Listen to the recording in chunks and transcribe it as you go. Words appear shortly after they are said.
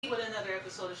with another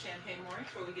episode of Champagne Morning,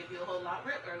 where we give you a whole lot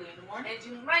real early in the morning. And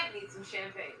you might need some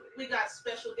champagne with it. We got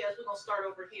special guests. We're gonna start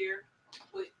over here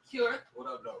with Cure. What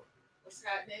up, though? What's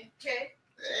happening? Okay.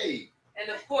 Hey. And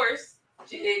of course,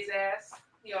 Jig's ass.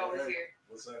 He always here.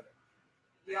 What's up?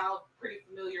 Y'all pretty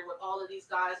familiar with all of these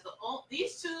guys.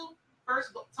 These two first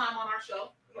time on our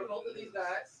show for both of these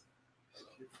guys.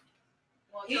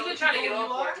 He's been trying to get on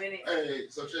for a minute. Hey,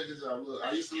 so check this out. Look,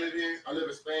 I used to live here. I live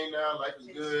in Spain now. Life is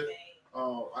good.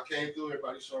 I came through.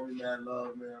 Everybody showing me mad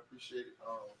love, man. I appreciate it.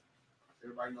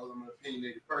 Everybody knows I'm an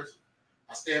opinionated person.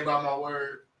 I stand by my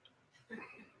word.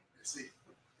 See,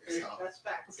 that's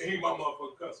facts. He my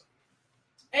motherfucking cousin.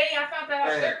 Hey, I found that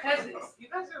out. They're cousins. You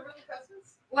guys are really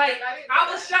cousins? Like, I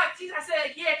was shocked. I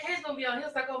said, yeah, Kay's gonna be on. He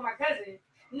was like, oh, my cousin.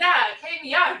 Nah, Kay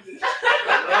Miyagi. Like,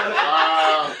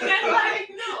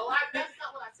 no, that's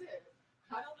not what I said.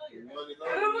 I don't know your cousin.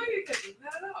 I don't know your cousin.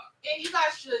 Not at all. And you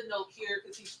guys should know Kier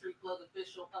because he's Street Plug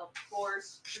official, of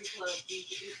course. Street Plug.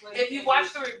 If you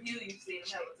watch the review, you see him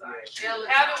hella time. If you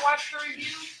haven't watched the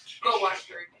review, go watch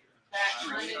the review.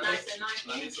 Monday nights at 9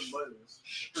 I need some buttons.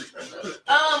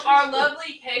 Our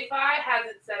lovely K5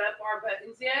 hasn't set up our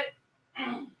buttons yet.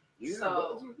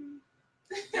 So,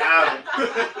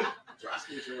 Dry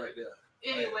station right there.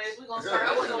 anyways, we're gonna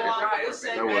start with this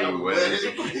segment.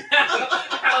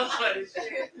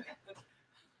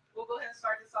 We'll go ahead and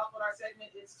start this off with our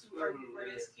segment. It's too early for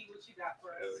this. Key, what you got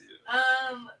for us?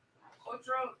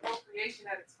 Cultural appropriation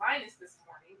at its finest this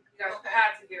morning. You guys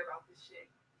had to hear about this shit.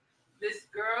 This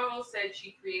girl said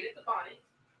she created the bonnet.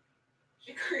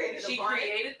 She created the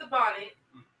bonnet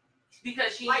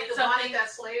because she like did the something bonnet that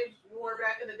slaves wore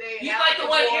back in the day. You like the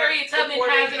one Harriet Tubman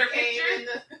has in her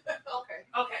picture? Okay.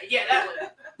 Okay, yeah, that one.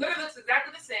 Literally looks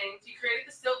exactly the same. She created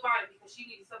the silk bonnet because she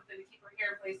needed something to keep her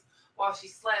hair in place while she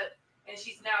slept, and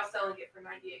she's now selling it for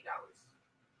 $98.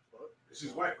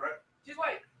 She's white, right? She's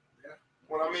white. Yeah.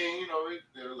 Well, I mean,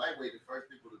 they're lightweight. The first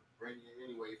people to bring in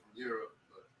anyway from Europe.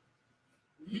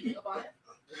 A bonnet?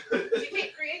 You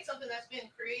can't create something that's been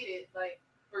created like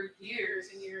for years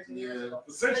and years and years ago.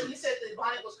 But you said the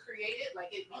bonnet was created,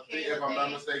 like it became. I think, if I'm not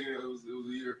mistaken, it was a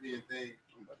European thing.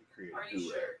 Are you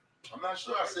sure? I'm not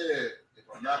sure. I said, if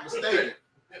I'm not mistaken.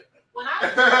 When I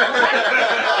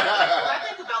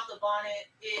think about the bonnet,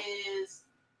 is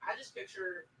I just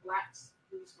picture blacks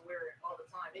who used to wear it all the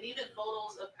time, and even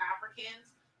photos of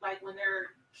Africans, like when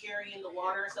they're carrying the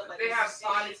water and stuff like that. They have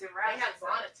bonnets and wraps. They have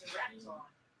bonnets and wraps on.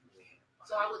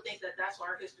 So I would think that that's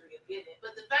our history of getting it.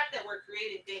 But the fact that we're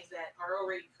creating things that are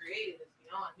already created is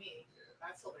beyond me.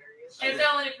 That's hilarious. And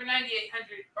selling it for $98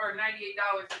 or $98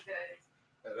 because.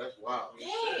 Yeah, that's wild.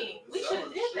 Dang, we should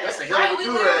have did that. That's a Right, hell of we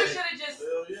a literally should have just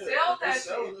sold that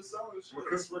shit. We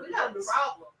got a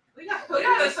problem. We got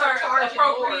to start charging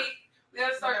appropriating. We got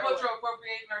to start cultural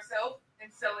appropriating ourselves and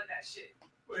selling that shit.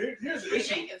 But here's the more.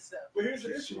 issue. Stuff. But here's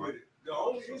the issue with it. The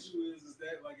only issue is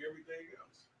that like everything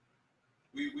else,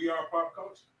 we are pop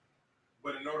culture.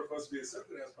 But in order for us to be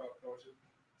accepted as pop culture,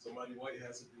 somebody white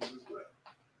has to do it as well.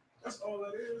 That's all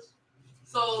that is.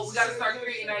 So we got to start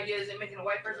creating ideas and making a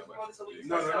white person promote it so we can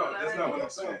start selling that. That's not what I'm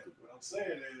saying. What I'm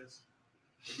saying is,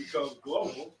 it becomes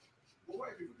global. What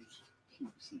white people do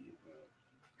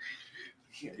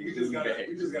shit. We just gotta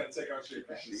take our shit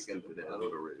back. That's just what it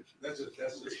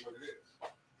is.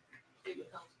 It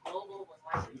becomes global when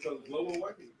white It becomes global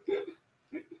white people.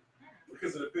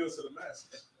 Because it appeals to the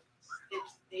masses.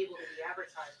 it's able to be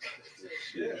advertised.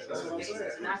 Yeah, that's what I'm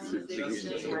saying. And that's the biggest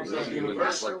thing right That's there. universal.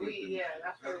 That's where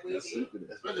we be.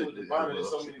 Especially with the bonnet, there's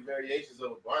so many variations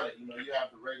of a bonnet. You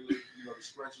have the regular, the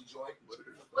scrunchy joint.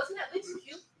 Wasn't that least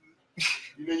cute?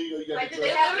 You got Like, the did they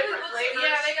have different flavors?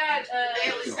 Yeah, they got They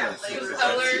at least have flavors.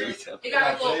 colors. They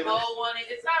got a little bow on it.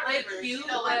 It's not really Flavors. cute,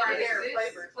 Like but right there, it's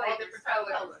flavors. All different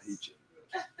colors.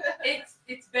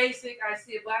 It's basic. I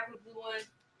see a black and blue one.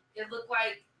 It looked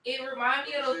like it reminded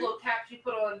me of those little caps you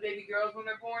put on baby girls when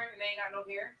they're born and they ain't got no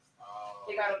hair.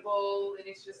 They got a bowl and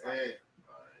it's just like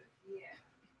yeah.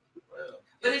 Well,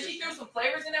 but if she threw some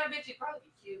flavors in that bitch, it'd probably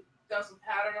be cute. Throw some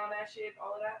pattern on that shit,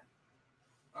 all of that.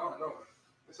 I don't know.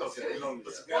 it's okay. One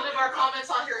of our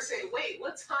comments on here say, "Wait,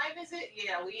 what time is it?"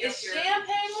 Yeah, we It's up here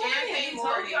champagne morning. Champagne We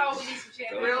told morning. y'all we need some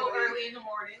champagne. real morning. early in the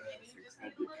morning, and you just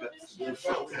need a little bit of champagne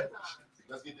sometimes.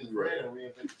 Let's get this bread and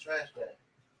reinvent the trash bag.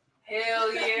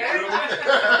 Hell yeah.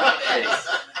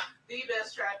 The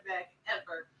best trash bag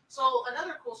ever. So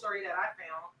another cool story that I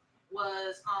found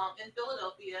was in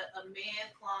Philadelphia, a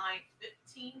man climbed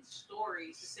 15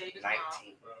 stories to save his mom.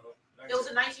 It was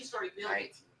a 19-story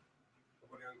building.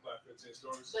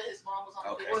 But his mom was on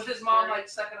the 15th Was his mom story. like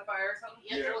stuck in a fire or something?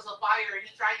 Yeah, there was a fire, and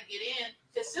he tried to get in.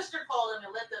 His sister called him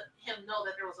and let him know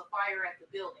that there was a fire at the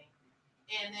building.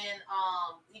 And then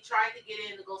he tried to get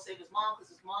in to go save his mom because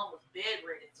his mom was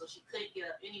bedridden, so she couldn't get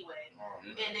up anyway.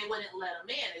 And they wouldn't let him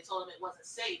in. They told him it wasn't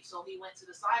safe. So he went to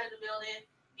the side of the building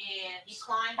and he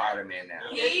climbed. Spider-Man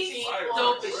now. He's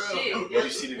dope as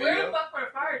shit. Where the fuck were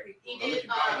the fire people? He did.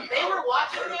 They were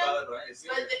watching him, but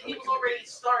he was already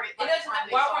started. Why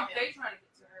weren't they trying to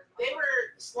get to her? They were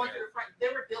going to the front. They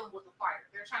were dealing with the fire.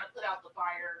 They're trying to put out the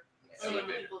fire. See the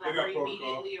people that were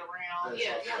immediately around.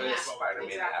 Yeah, Spider-Man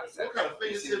exactly. What kind of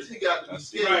fingertips he got to be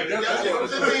scared? Right, He that's got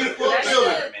what- 15 foot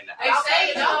building. They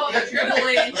say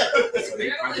adrenaline.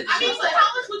 I mean, like, how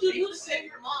much would you do to save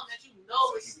your mom that you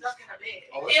know is stuck in a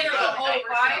bed? Enter the whole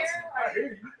fire. I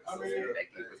hear you. I mean,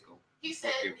 He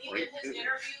said in his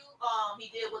interview, he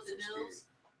did with the news.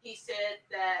 He said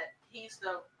that he used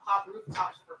to hop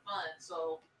rooftops for fun,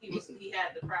 so he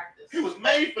had to practice. He was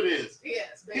made for this.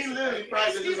 Yes, He basically. literally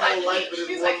practiced his He's whole like, life for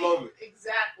this one moment.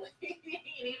 Exactly. He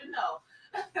didn't even know.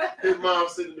 His mom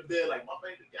sitting in the bed like, my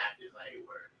baby got this. I ain't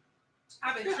worried.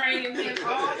 I've been training him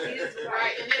all his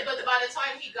Right, and then, but by the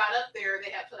time he got up there, they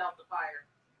had put out the fire.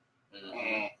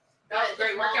 That was a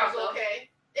great workout, though. Okay.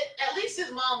 At least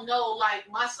his mom know, like,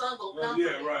 my son will come.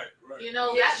 yeah, right. You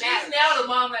know, Yeah, that she's matters. now the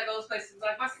mom that goes places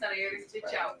like my son air this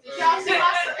bitch out. Did y'all see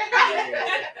my son? I'll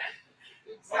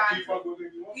keep Exactly. fucking with him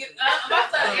if you want. My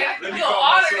son air, Let me you'll call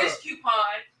my honor son. this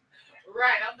coupon.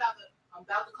 Right, I'm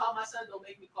about to call my son. Don't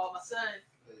make me call my son.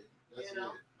 Hey, that's You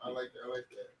know? it. I like that. That's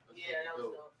Yeah, that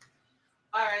was dope. dope.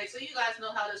 All right, so you guys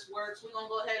know how this works. We're gonna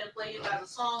go ahead and play you guys a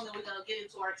song, and we're gonna get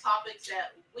into our topics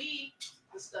that we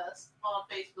discussed on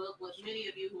Facebook with many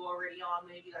of you who are already on,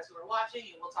 many of you guys who are watching,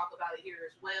 and we'll talk about it here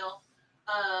as well.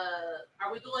 Are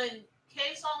we doing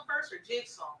K song first or Jig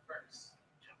song first?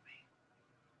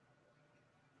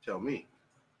 Tell me.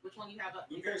 Which one you have up?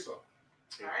 Okay, so.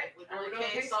 All right, we're Are we doing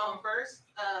doing K K song song? first.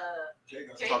 Jay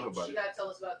got Kay, Talk about you it. gotta tell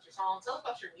us about your song. Tell us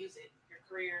about your music, your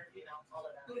career, you know, all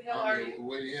of that. Who the hell are you?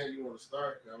 Where the hell you want to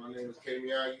start? My name is Kay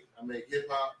Miyagi. I make hip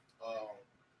hop.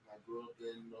 I grew up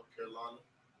in North Carolina.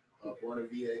 Born in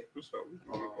VA.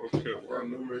 I've done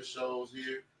numerous shows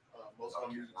here. Most of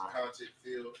my music is content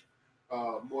filled.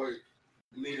 More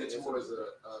leaning towards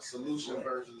a solution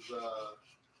versus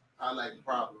highlighting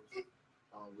problems.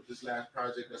 With this last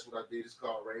project, that's what I did. It's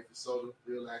called Rain for Soda.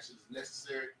 Real action is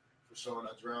necessary for showing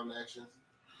our drown actions.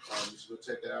 You should go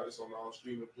check that out. It's on all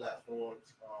streaming platforms.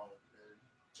 And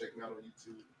check me out on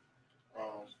YouTube.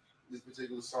 This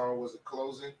particular song was a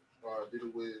closing. Did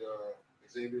it with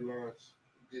Xavier Lawrence.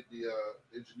 Did the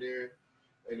engineering.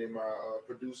 And then my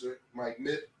producer, Mike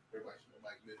Mitt. Everybody should know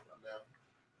Mike Mitt by now.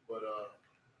 But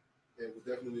it was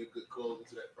definitely a good closing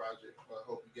to that project. I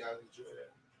hope you guys enjoy that.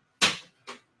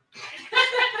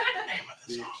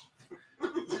 Bitch.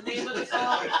 The name of the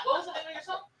song. What was the name of your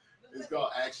song? It's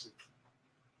called Action.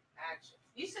 Action.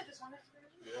 You said this one.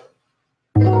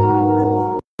 Yeah.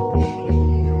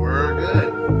 We're good.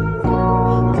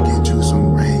 Get you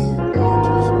some rain.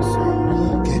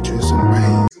 Get you some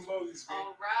rain.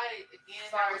 All right. Again,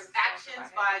 that was Actions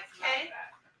by Kay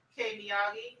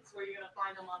Miyagi. It's where you're gonna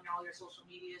find them on all your social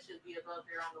media. Should be above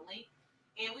there on the link.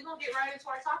 And we're gonna get right into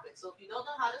our topic. So if you don't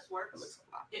know how this works,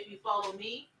 if you follow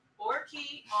me or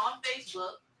Key on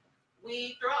Facebook,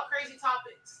 we throw out crazy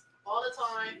topics all the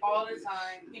time. All the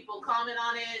time. People comment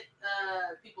on it.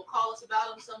 People call us about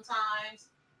them sometimes.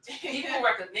 People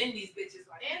recommend these bitches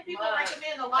like And people mud.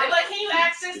 recommend a lot. They're like, can you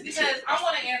ask this? Because I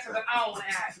want to answer, but I don't want to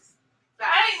ask.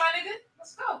 Hey, my nigga,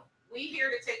 let's go. We here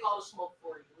to take all the smoke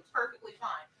for you. It's perfectly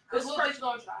fine. Because little bitch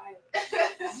gonna try it.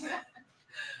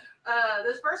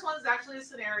 This first one is actually a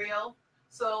scenario.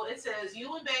 So it says,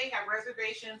 you and Bae have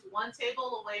reservations one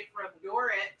table away from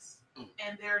your ex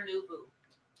and their new boo.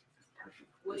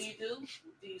 What do you do?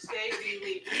 Do you stay or do you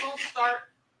leave? We're going to start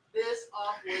this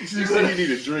off with... She said you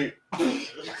need a drink. Oh,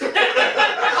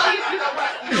 you know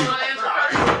what? You know what I answer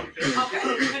first? Okay.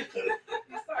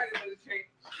 He started with a drink.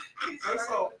 First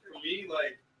off, for me,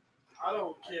 like, I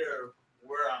don't care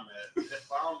where I'm at. If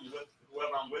I'm with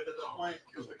whoever I'm with at that point,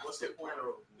 what's the point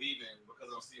of leaving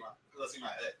because I see my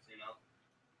ex, you know?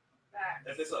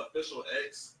 If it's an official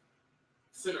ex,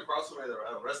 sitting across from me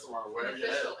at a restaurant or wherever you're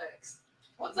at. Official ex.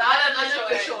 What's Not an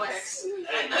unofficial ex.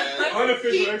 Hey, man.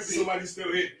 Unofficial ex is somebody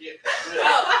still hitting.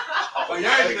 Oh, Like,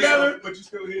 y'all ain't together, but you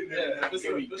still hitting Yeah, them. if it's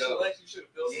an official ex, you should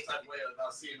feel some type of way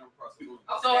about seeing them across the room.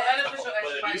 so an unofficial ex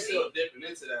But if you might still be. dipping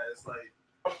into that, it's like,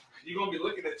 you're going to be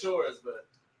looking at yours, but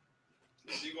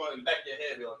you're going to back your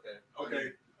head, be okay.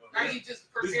 Okay. Are you just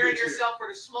preparing bitch here. yourself for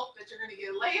the smoke that you're going to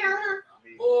get later? I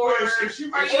mean, Or Well, if she-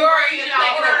 are if you Or are bringing you out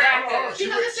taking her her? back Oh, there? she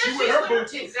Because it with- says she she's with her with her. boo,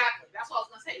 too. Exactly. That's what I was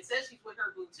going to say. It says she's with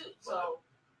her boo too. So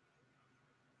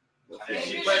But at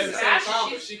the same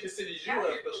time, if she considers you an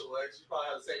official ex, she probably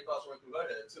has the same thoughts running through her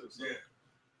head too. So. Yeah.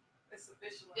 It's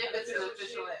official. If it's an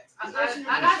official ex. I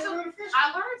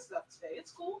learned stuff today.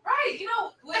 It's cool. Right, you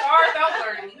know, we are about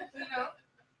learning, you know.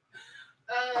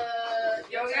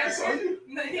 Yo, answer.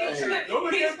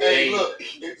 Hey, look,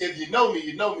 if you know me,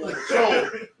 you know me on the show.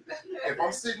 If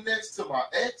I'm sitting next to my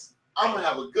ex, I'm gonna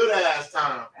have a good ass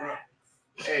time.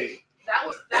 Hey. That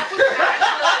was my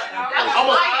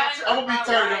answer. I'm gonna be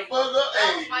turning the fuck up.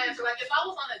 That was my answer. Like if I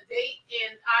was on a date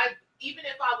and even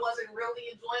if I wasn't really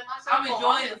enjoying myself, I'm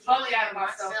enjoying the fuck out of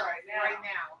myself right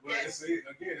now. Well, see,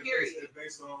 again, it's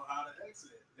based on how the ex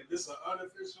is. If it's an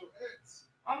unofficial ex,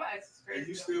 all my exes crazy. And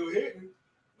you still hitting,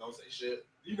 don't say shit.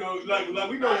 You know, like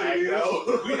we know what it is.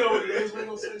 We know what it is. We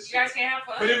don't say shit. You guys can have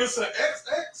fun. But if it's an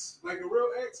ex, like a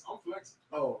real ex, I'm flexing.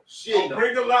 Oh shit!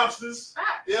 Bring the lobsters.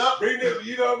 Yep. Bring the,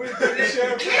 you know what I mean? Bring the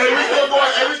champagne.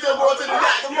 And we still going to the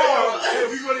yacht tomorrow. Yeah,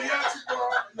 we going to yacht tomorrow.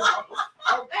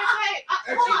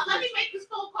 Let me make this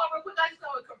phone call real quick. I just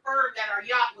want to confirm that our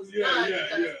yacht was done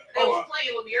because they was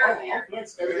playing with me earlier.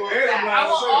 I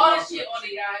want all the shit on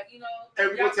the yacht, you know.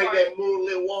 And we're gonna take that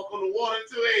moonlit walk on the water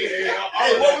too.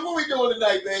 Hey, what we doing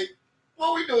tonight, babe?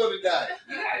 What we doing tonight?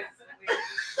 You guys.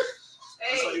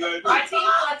 Hey, my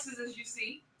team flexes, as you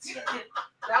see.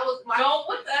 That was my. Don't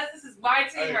with us. This is my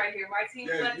team right here. My team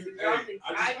flexes.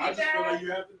 I just feel like you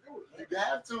have to do it. You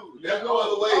have to. There's no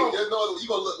other way. There's no other. You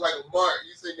gonna look like a mark.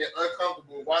 You sitting there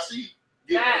uncomfortable while she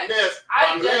getting finessed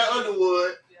by Blair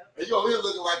Underwood, and you over here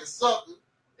looking like a sucker.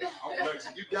 You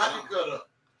got to cut up.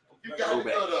 You got to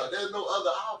cut up. There's no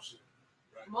other option.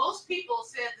 Most people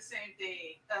said the same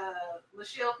thing.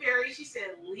 Lachelle Perry, she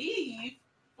said, "Leave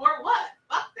for what?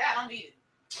 Fuck that. I'm eating."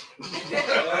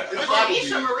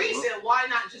 Monisha Marie said, "Why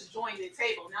not just join the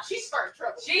table?" Now she's starting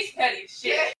trouble. She's petty as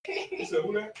shit. You said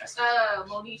who that?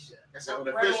 Monisha. That's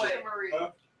unofficial. Marie.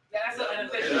 That's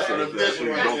unofficial. That's unofficial.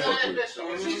 That's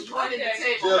unofficial. She's joining the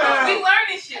table. We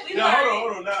learning shit. We learning.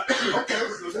 Hold on. Now, okay,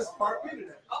 so this part B to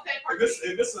that. Okay,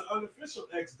 if it's an unofficial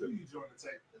ex, do you join the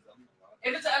table?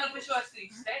 If it's an unofficial ex, do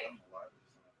you stay?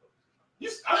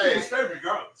 I think you stay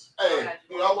regardless. Hey,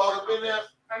 when I walk up in there,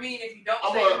 I mean, if you don't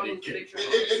stay, I'm going to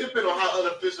it depends on how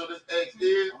unofficial this ex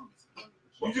is.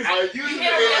 I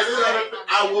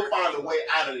will find a way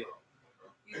out of it.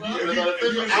 If it's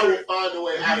unofficial, I will find a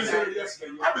way out of it.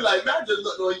 I'll be like, man, I just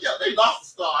looked on, they lost the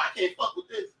star. I can't fuck with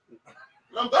this.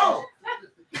 And I'm gone.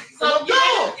 So if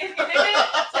your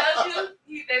nigga tells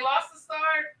you they lost the star,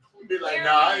 be like,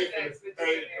 nah, I ain't.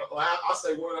 I'll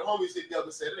say one of the homies hit the other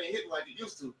and said it ain't hitting like it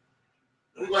used to.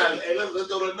 We're gonna have, hey, let's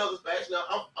go to another spot. Now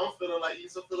I'm feeling like eating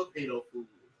some Filipino food.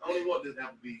 I don't even want this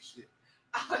Applebee's shit.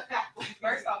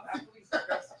 First off, Applebee's is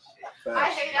shit. I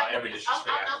hate Applebee's. I'm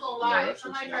not gonna lie. If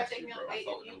somebody try to take me on a date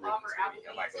and you offer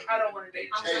Applebee's, I don't want to date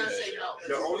you. I'm gonna say no.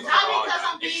 Not because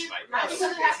I'm being, not because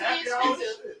it has to be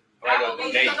expensive.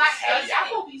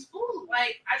 Applebee's food.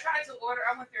 Like, I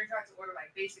went there and tried to order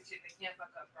like basic shit they can't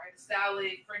fuck up, right?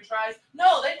 Salad, french fries.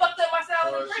 No, they fucked up my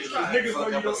salad and french fries. Niggas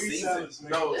know you don't eat salads, nigga.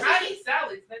 No. I eat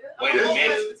salads, nigga. Wait a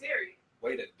minute. Vegetarian.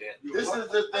 Wait a minute. This is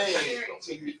the thing.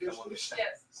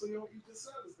 Yes. So you don't eat the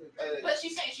salads, nigga. But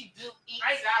she's saying she do eat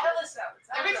I eat hella salads.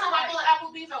 Every time I go to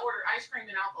Applebee's, I order ice cream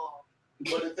and alcohol.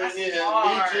 But the thing is,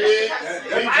 Last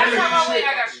time I went,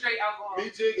 I got straight alcohol.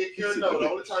 BJ get killed. No, the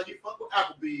only time you fuck with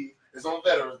Applebee's is on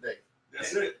Veterans Day.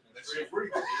 That's it. That shit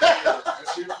free. That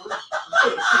shit free.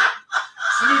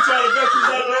 Salute y'all the veterans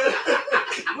out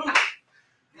there.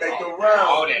 Make the round.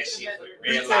 All that shit.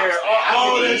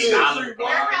 All that shit. There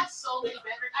are so many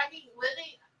veterans. I mean,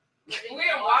 living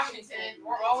We're in Washington.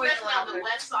 We're always especially on the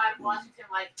west side of Washington.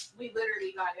 Like we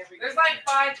literally got everything. There's like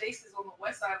 5 bases on the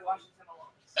west side of Washington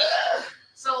alone.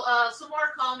 So some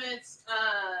more comments.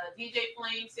 DJ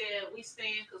Flame said we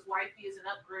stand because wifey is an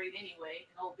upgrade anyway.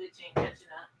 An old bitch ain't catching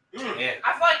up. Yeah.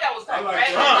 I feel like that was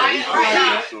direct. He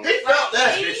felt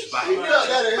that. He felt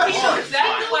that in his heart.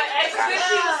 Exactly what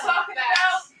X50 was talking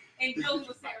about, and Julie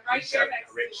was saying right there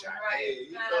next to him. Right.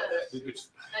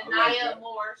 Anaya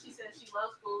Moore, she said she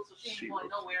loves food, so she ain't going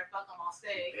nowhere. Fuck them, I'll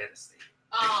stay.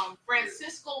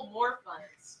 Francisco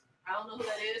Morfunds. I don't know who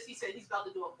that is. He said he's about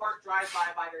to do a park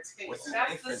drive-by by their table.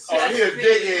 That's Oh, he a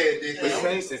dickhead. His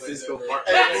Francisco Park.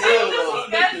 That's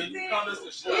Ew.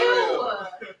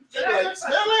 Like,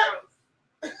 smell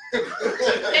it?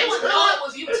 They would know it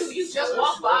was you two. You just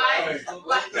walked by.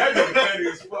 Like, That nigga petty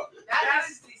as fuck. that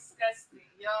is disgusting.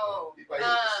 yo.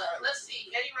 Let's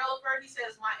see. Eddie Relaford, he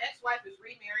says my ex-wife is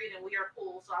remarried and we are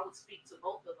cool, so I would speak to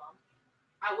both of them.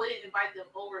 I wouldn't invite them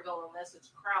over though unless it's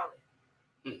crowded.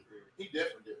 He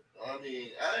different. I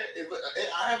mean,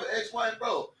 I have an ex-wife,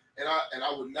 bro, and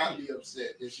I would not be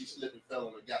upset if she slipped and fell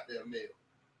on a goddamn nail.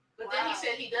 But then he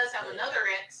said he does have another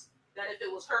ex that if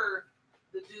it was her,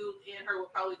 the dude and her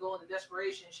would probably go into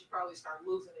desperation. She'd probably start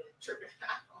losing it, tripping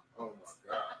out. Oh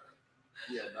my god.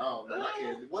 Yeah, no, man, I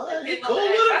can't. What? Depending You on cool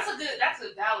the with ex. it? That's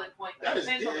a valid point. That is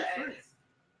Depends on the different. ex.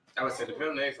 I would say the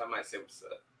film next. I might say what's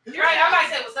up. You're right. I might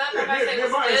say what's up. I might say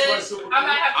what's good. I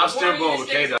might have to I'm still warn you going this with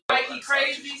K nigga though. like he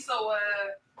crazy. So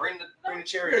Bring the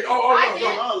cherry. I did.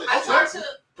 no, I talked to.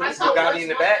 I told Bugatti in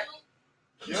the back.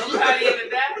 you got it in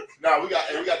the back. No, we got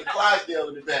the Clydesdale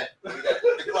in the back. We got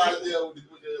the Clydesdale with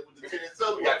the tin and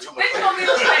silver. We got too much. This gonna be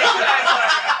the same.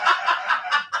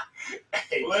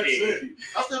 Hey, Well, that's G. it.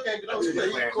 I still can't get over it.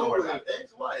 He's cool with it.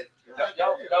 Ex-wife.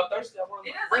 Y'all thirsty? I want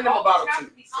It to doesn't bring them a always bottle have too.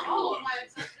 to be I'm all sweet. of my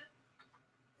exceptions.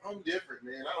 I'm different,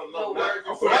 man. I don't No know.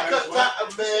 words. When I cut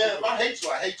time, man, if I hate you,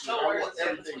 I hate you. No I words want is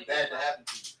everything between bad to happen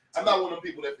to you. I'm not one of the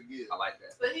people that forgive. I like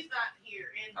that. But he's not here,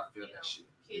 and I feel you know, that shit.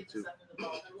 kids Me too. and stuff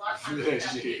involved. And a lot of I feel times that they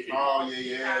have shit. kids. Oh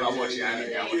yeah. I want you. I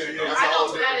Yeah, want you. yeah. That's I all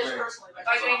know who that is different, personally.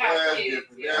 Like they have That's kids.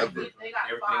 different. Yeah. That's different. They got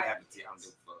Everything 5. happened to you. I don't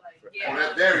give a fuck. Like, Oh, Yeah.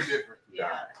 that's very different.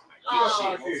 yeah.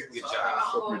 Oh, Good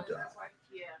job. Oh, Super that's why-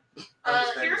 Yeah.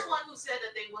 Understandable. Here's one who said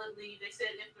that they would leave. They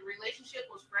said if the relationship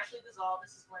was freshly dissolved,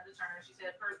 this is Glenda Turner. She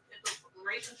said if the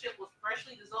relationship was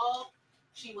freshly dissolved,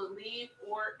 she would leave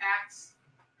or ask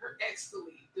her ex to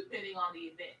leave, depending on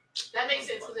the event. That makes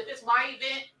sense because if it's my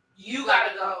event, You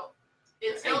gotta go.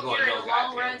 it's Ain't going healthier in no the long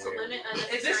goddamn run to where. limit Is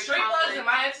unnecessary this street plugs and conflict.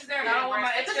 my ex is there and I don't want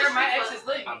my ex If it's there? a My street ex plug, is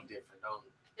leaving. I'm different. Don't.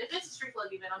 If it's a street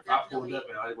plug event, I'm If I pulled definitely. up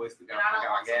and I wasted And I don't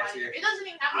got want gas somebody. here. It doesn't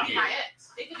even have to be I'm my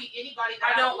ex. It could be anybody that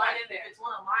I don't like. want it there. If it's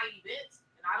one of my events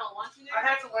and I don't want you there, I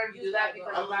had to learn to do that because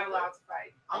I'm not allowed to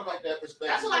fight. I'm like that perspective.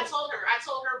 that's what I told her. I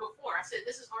told her before. I said,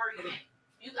 "This is our event.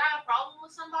 You got a problem with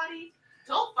somebody?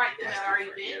 Don't fight them That's at our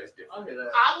different. Yeah, event. that's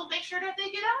different. I will make sure that they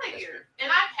get out of That's here." And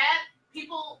I've had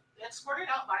people escorted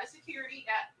out by security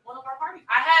at one of our parties.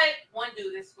 I had one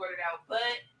dude escorted out,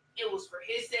 but it was for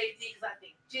his safety because I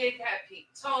think Jig had peak,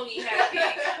 Tony had peak.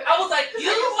 I was like,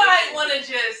 you might want to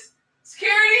just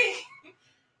security.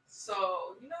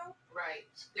 So, you know. Right.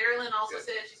 Darylyn also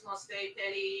said she's gonna stay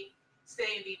petty,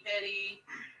 stay and be petty.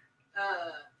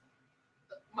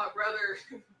 My brother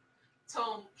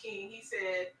Tone King, he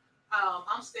said,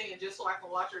 I'm staying just so I can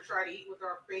watch her try to eat with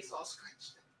her face all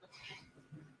scratched.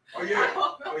 Oh yeah.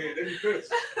 Oh yeah. They be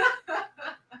pissed.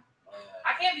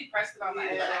 I can't be pressed about my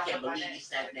ex. I can't believe you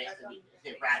sat next to me.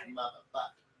 You rotten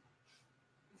motherfucker.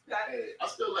 Hey, I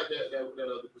still like that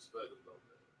other perspective though,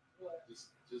 man.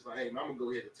 Just like, hey, man, I'm gonna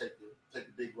go ahead and take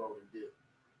the big road and dip.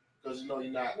 Because you know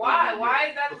you're not. Why? Why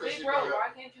is that a Because big you road? know- Why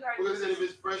can't you guys Because just if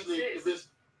it's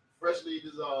freshly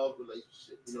dissolved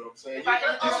relationship, you know what I'm saying? If I-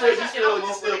 You're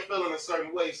still feeling a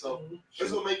certain way, so this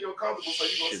will make you uncomfortable. So you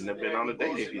Shouldn't have been on a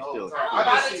date if you still. No, I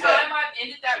by just the see that. time I've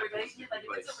ended that relationship, like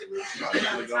if it's a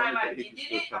relationship, by the time I've ended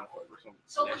it, I'm over it.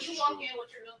 So when you walk in with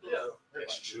your new boo,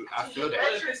 That's true. I feel But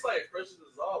that. if it's like fresh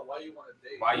dissolved, why you want to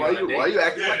date? Why you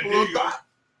acting like a little thought?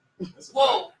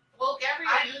 Whoa. well,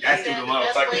 Gabrielle I- usually That's said even the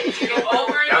best way to motherfucking- get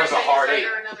Over it. That was a hard is eight.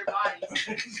 to another body.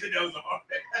 That was a hard.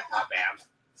 My bad.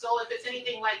 So if it's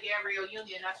anything like Gabrielle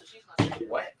Union, that's what she's gonna say.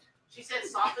 What? She said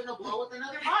soften the blow with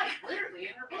another body, literally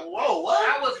in her book. Whoa, what?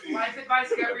 That was life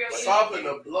advice, Gabrielle. Soften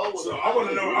the blow. So I want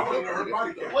to know her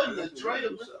body count. What in the trade?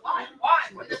 Why? Why?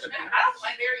 It doesn't matter. I don't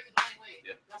like married to Dwayne Wade.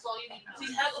 Yeah. That's all you need to know.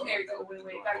 She's hella married to Owen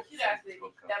Wade. Got a cute ass baby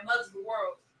that mugs the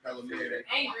world. Hella married.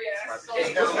 Angry ass. So-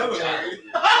 Hella married.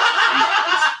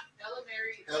 Hella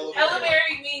married. Hella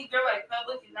married means they're like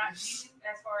public and not cheating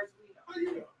as far as we know. How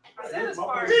you know? I said as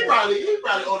far as He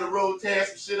probably on the road tearing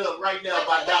some shit up right now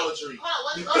by Dollar Tree.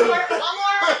 Hold on,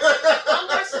 one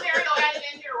more scenario added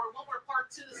in here, or one more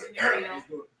part to the scenario.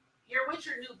 You're with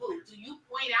your new boo. Do you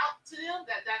point out to them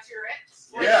that that's your ex?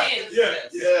 Or Yeah. it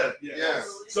is? Yeah.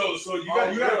 So you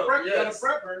gotta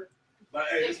prep her. Like,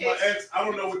 hey, this is my ex. I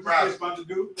don't know what this bitch about to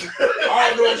do.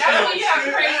 I don't know if That's when you have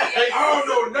she crazy I don't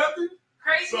know nothing.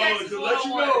 Crazy So exes to let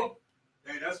you 101. know,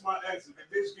 hey, that's my ex. If the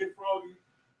bitch get froggy,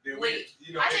 then Wait.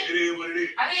 you know I think- it is what it is.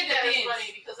 I think that is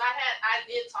funny because I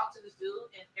did talk to this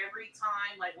dude, and every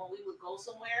time, like when we would go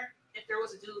somewhere, if there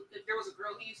was a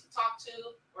girl he used to talk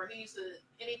to, or he used to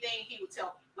anything, he would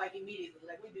tell me like immediately.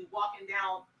 Like we'd be walking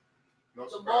down No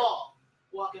the surprise. mall,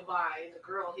 walking by, and the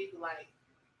girl, he'd be like,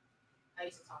 I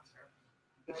used to talk to her.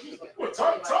 Well,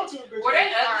 talk to a bitch. Were they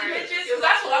ugly Alright. bitches? 'Cause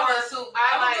that's what I would assume.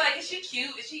 I was I like, is she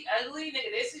cute? Is she ugly? Nigga,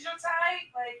 this is your type?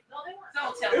 Like, No, they weren't.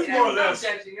 don't tell It's me more or that. I'm less-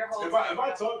 judging your whole If I time.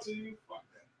 talk to you, fuck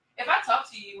that. If I talk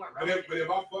to you, you weren't But right. if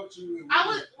I fucked you, and I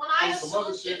was when I On some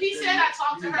other assumed shit, if he then said I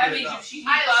talked to you her, That can means get you out. she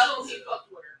I assumed fucked. he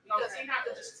fucked with her because Okay. he'd have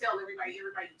to just tell everybody you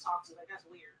talk to. Like that's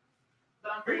weird.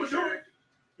 But I'm we pretty would do sure it.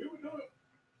 We would do it.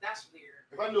 that's weird.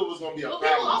 If I knew it was gonna be a Well,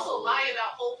 problem. people also lie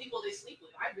about whole people they sleep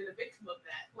with. I've been a victim of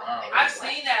that. Wow. I've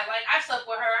seen that. Like, I slept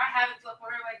with her. I haven't slept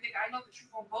with her. Like, nigga, I know the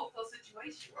truth on both those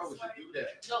situations. Why would Like, you do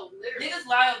that? No, literally. niggas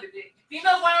lie on the dick.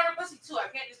 Females lie on their pussy too. I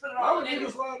can't just put it Why all would on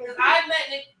niggas. niggas lie on Because that? I've met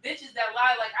bitches that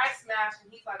lie like I smashed, and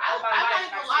he's like, I'm oh my not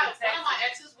life. even lying. One of my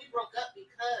exes, we broke up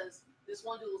because this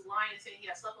one dude was lying and saying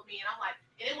he had slept with me, and I'm like,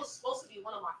 and it was supposed to be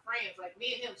one of my friends. Like,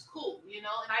 me and him's cool, you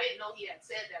know. And I didn't know he had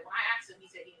said that. When I asked him,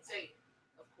 he said he didn't say it.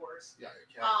 Of course. Yeah,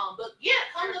 But yeah,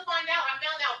 come to find out, I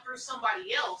found out through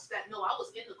somebody else that no, I was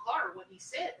in the car when he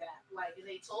said that. Like, and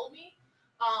they told me.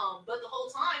 But the whole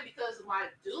time, because my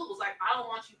dude was like, I don't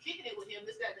want you kicking it with him,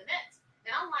 this, that, and the next.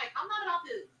 And I'm like, I'm not about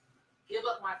to give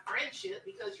up my friendship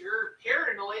because you're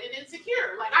paranoid and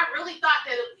insecure. Like, I really thought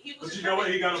that he was. But you know what?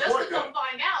 He got a just point to come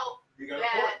find out He got a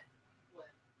point. that.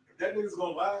 If that nigga's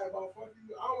gonna lie about fucking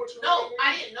you, I don't want you to No, lie. I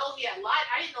didn't know he had lied.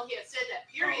 I didn't know he had said that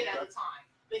period at the time.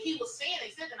 But he was saying,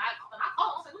 he said, and I called him. I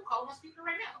was like, I'm calling my speaker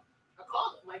right now. I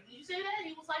called him. Like, did you say that?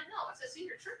 He was like, no. I said, see,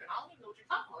 you're tripping. I don't even know what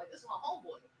you're talking about. Like, this is my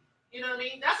homeboy. You know what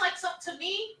I mean? That's like, to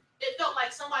me, it felt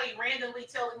like somebody randomly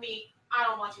telling me, I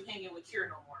don't want you hanging with Kier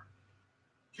no more.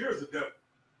 Kier's the devil.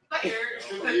 But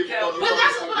But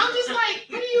I'm just like,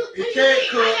 what do you He can't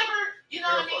mean? cook. I never, you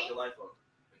know what I mean?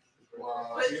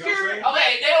 Wow. But See what I'm Kier, saying? Okay,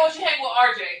 they don't want you hang with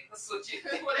RJ. Let's switch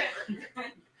it.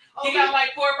 whatever. He got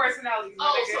like 4 personalities.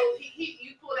 Oh, nigga. so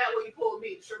you pulled out what you pulled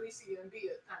me, Sharice and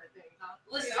Bia kind of thing, huh?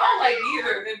 Listen, I don't like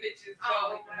neither of them bitches.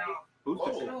 Oh, So, no. Who's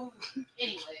Oh. the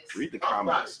Anyways. Read the Talk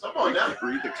about comments. it. Come on now.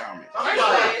 Read the comments. Talk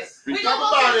about it. Anyways, we Talk gonna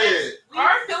about go it. next.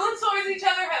 our feelings towards each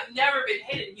other have never been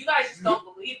hidden. You guys just don't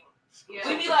believe them. Yeah.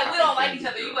 We be like, we don't like each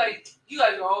other. You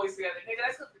guys are always together. Nigga,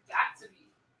 that's what it got to be.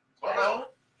 Hold on.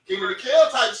 King of the Kill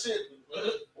type shit.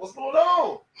 What's going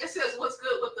on? It says, what's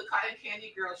good with the cotton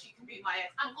candy girl? She can be my ex.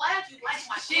 I'm glad you like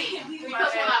my She shit. can be my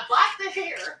Because when ex. I blocked the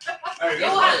hair, Hey, yo,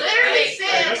 that's I one- literally Hey,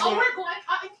 said, that's oh, one- we're going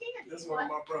cotton candy. That's one of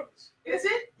my brothers. Is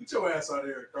it? Get your ass out of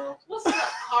here, Carl. What's up,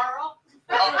 Carl?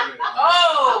 I'm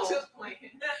Oh, just playing.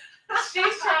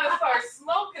 she's trying to start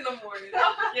smoking in the morning.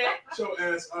 Okay. Get your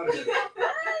ass out of here.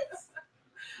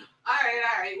 All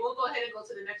right. We'll go ahead and go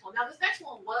to the next one. Now, this next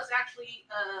one was actually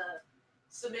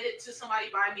submitted to somebody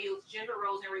by me. It was gender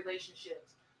roles and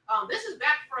relationships. This is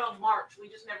back from March. We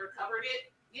just never covered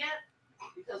it yet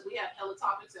because we have hella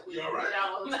topics that we You all put right? out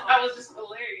all the time. That was just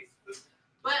hilarious.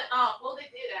 But, well, they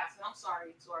did ask, and I'm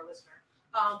sorry to our listener.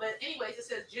 But anyways, it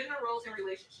says gender roles and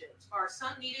relationships. Are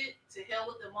some needed? To hell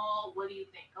with them all. What do you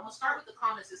think? I'm going to start with the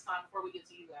comments this time before we get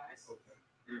to you guys. Okay.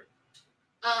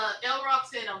 L Rock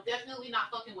said, I'm definitely not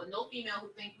fucking with no female who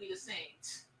think we the same.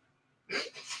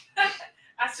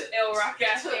 That's an L Rock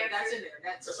ass That's answer. in there.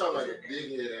 That That sounds like in a there. big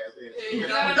head ass You answer.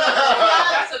 gotta know,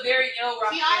 that's a very L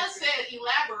Rock Tiana answer. said,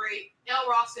 elaborate. L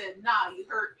Rock said, nah, you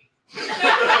heard me.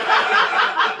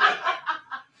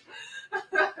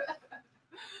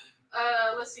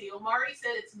 Let's see. Omari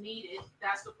said it's needed.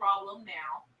 That's the problem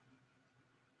now.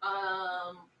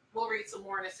 We'll read some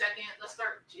more in a second. Let's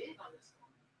start with Jig on this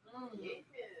one. Yeah.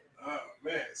 Oh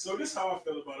man, so this is how I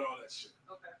feel about all that shit.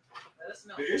 Okay. Let us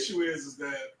know. The issue is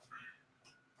that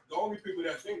the only people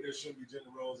that think there shouldn't be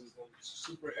gender roles is them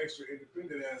super extra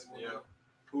independent ass women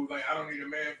who like, I don't need a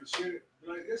man for shit.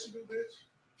 Like, yes you do, bitch.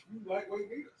 You lightweight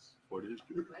niggas. What is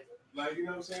Like, you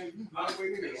know what I'm saying? You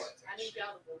lightweight niggas. I need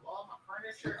y'all to move all my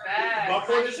furniture. Facts. My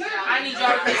point is I need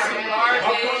y'all to get some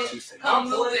garbage. Come My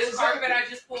move point this is carpet I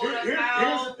just pulled up Here's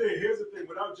now. the thing.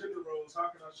 Without gender roles, how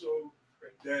can I show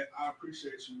that I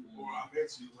appreciate you or I'm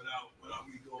into you without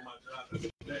me doing my job every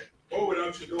day? Or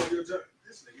without you doing your job?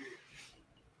 This nigga here.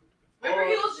 Remember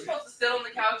he was supposed to sit on the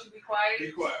couch and be quiet?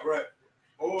 Be quiet, right.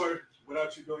 Or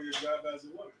without you doing your job as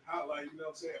a woman. How, like, you know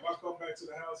what I'm saying? If I come back to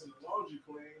the house and the laundry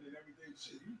clean and everything,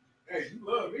 shit, you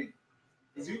love me.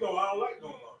 Because you know I don't like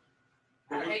doing laundry.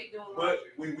 I hate doing But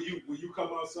laundry. when you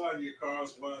come outside and your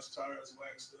car's washed, tires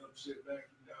waxed up, shit back,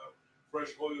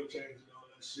 fresh oil change and all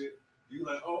that shit, you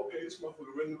like, oh, okay, this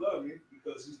motherfucker really love me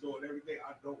because he's doing everything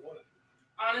I don't want to do.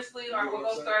 Honestly, You our know what go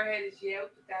I'm saying? star head is we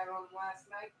put that on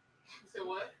last night. You said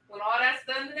what? When all that's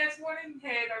done the next morning,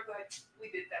 head, I was like,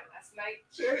 we did that last night.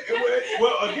 Shit,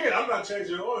 well, again, I'm not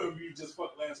changing the oil if you just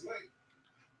fucked last night.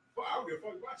 Well, I don't give a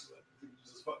fuck about you if you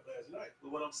just fucked last night.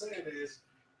 But what I'm saying is,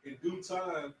 in due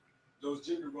time, those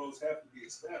gender roles have to be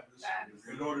established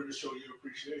in order to show your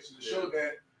appreciation, to show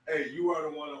that, hey, you are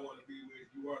the one I want to be with,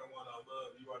 you are the one I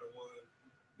love, you are the one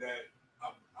that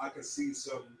I can see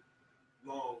some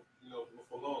long,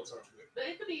 for long term with. But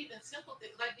it could be even simple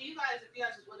things. Like, do you guys, if you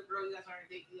guys was with a girl, you guys aren't a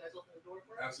date, you guys open the door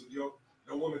for her? Absolutely. Yo,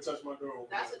 No woman touch my door.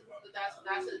 That's I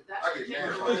get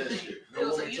mad about that shit. No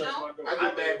So woman you touch know? my door. I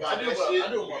get mad about that shit.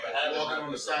 I do more bad. Walking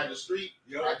on the side of the street.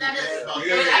 Yep. I get mad about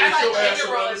Yeah, But that. that's your like ass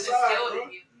gender on roles the side, instilled bro. in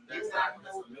you. That's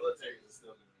the military is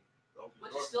still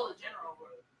Which is still a general.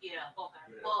 Yeah, okay.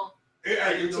 Yeah. Well,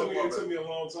 It took me a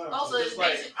long time. also Just it's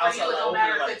like basic for you. outside It don't opening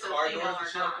matter like if it's a car female doors and or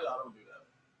shit like that, not. I don't do that.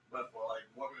 But for like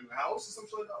walking in the house or some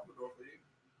shit, I'll open the door for you.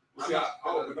 See, I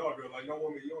open all door. Like, no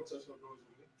woman, you don't touch no doors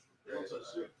with me. You don't touch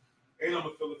shit. And I'm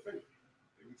a feel offended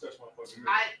if you touch my fucking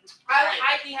mirror. I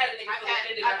had a nigga I've feel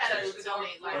offended. had I to touched the door.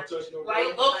 donate, Don't touch no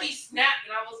Like, door. low-key snapped,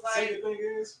 and I was See, like, the thing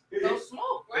is, no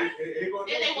smoke, right?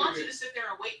 And they want you to sit there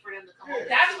and wait for them to come Yeah. over.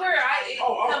 That's where it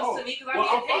comes to me, because Well,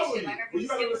 I'm I'm following impatient. you. Like, I Well, can you just gotta get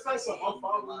the understand fuck something. I'm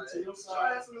following you to your Your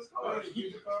side. ass in this car. You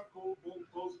get the car, cool, boom,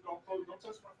 close it, don't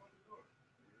touch my fucking door.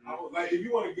 Like, if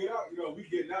you want to get out, we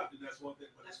getting out, then that's one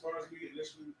thing. But as far as me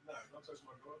initially, don't touch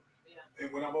my door. Yeah. And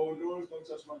when I'm over doors, don't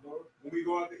touch my door. When we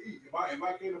go out to eat, if I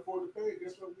can't afford to pay,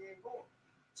 guess what? We ain't going.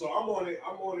 So I'm on it.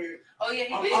 Oh, yeah,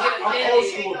 I'm he old got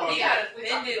school about offended. He got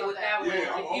offended with that one.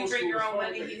 Yeah, I'm If you old bring school your as own fuck.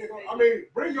 money, he's I offended.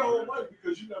 mean, bring your own money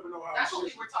because you never know how That's what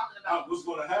we were talking about. what's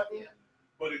going to happen. Yeah.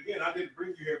 But again, I didn't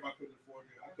bring you here if I couldn't afford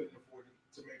it. I couldn't afford it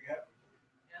to make it happen.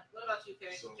 Yeah. What about you,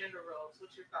 Kay? So- Gender roles.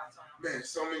 What's your thoughts on them? Man,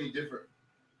 so many different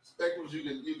spectrums you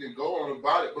can go on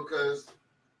about it because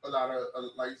a lot of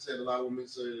like you said, a lot of women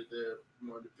say that they're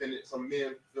more dependent. Some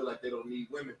men feel like they don't need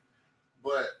women,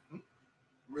 but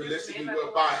realistically,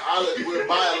 we're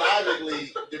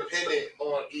biologically dependent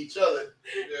on each other.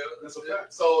 Yeah, that's a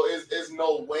fact. So it's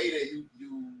no way that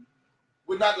you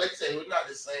we're not, like I say, we're not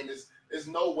the same. There's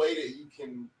no way that you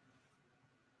can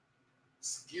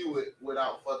skew it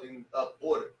without fucking up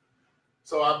order.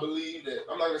 So I believe that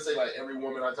I'm not gonna say like every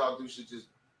woman I talk to should just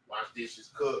wash dishes,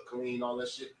 cook, clean, all that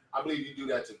shit. I believe you do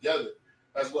that together,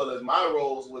 as well as my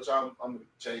roles, which I'm gonna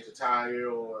change a tire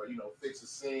or fix a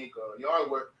sink or yard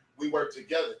work. We work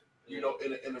together, in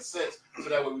a sense, so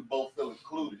that way we both feel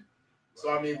included.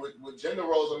 So I mean, with gender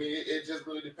roles, I mean, it just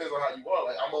really depends on how you are.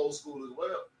 Like I'm old school as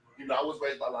well. I was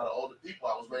raised by a lot of older people.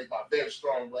 I was raised by a very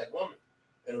strong black woman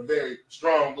and a very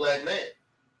strong black man.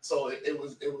 So it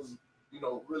was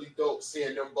really dope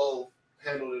seeing them both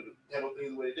handle things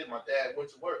the way they did. My dad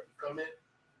went to work, come in,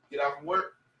 get out from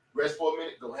work, rest for a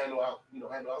minute, go handle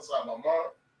outside. My mom,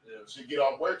 she'll get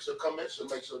off work, she'll come in, she'll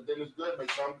make sure dinner's good,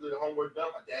 make sure I'm good, homework done.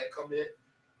 My dad come in,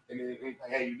 and then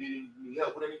hey, you need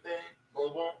help with anything?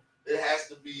 Boom, boom. It has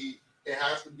to be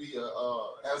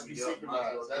synchronized. It has to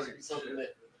be something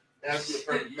that it has to be a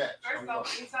perfect match. First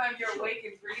off, anytime you're awake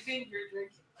and breathing, you're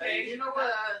drinking. Hey, you know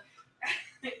what?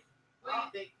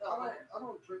 What do you think? I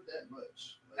don't drink that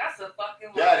much. That's a fucking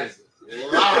lie. That is a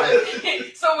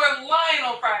lie. So we're lying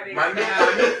on Friday. My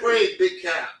new phrase, big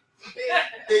cap. Big cap.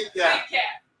 Big cat.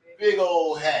 Big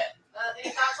old hat. Any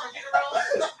thoughts on gender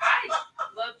roles? I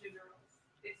love gender roles.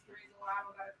 It's the reason why I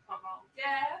don't gotta pump my own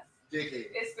gas.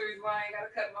 Dickhead. It's the reason why I ain't gotta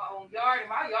cut my own yard, and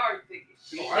my yard is big as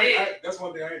shit. That's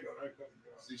one thing I ain't done.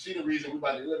 See, she the reason we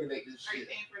about to eliminate this Are you shit.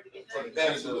 paying for it to get For done? the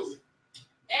vandalism.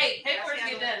 Hey, pay for it to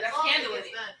get done. That's As long as it handling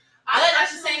gets it. done. But at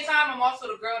the same time, I'm also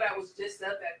the girl that was just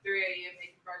up at 3 a.m.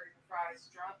 making burgers and fries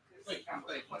drunk.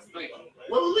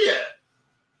 Where was we at?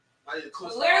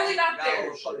 Literally not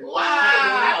there. Wow.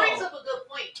 That brings up a good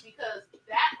point because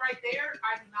that right there,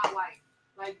 I do not like.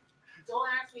 Like, don't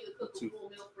ask me to cook a full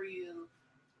meal for you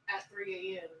at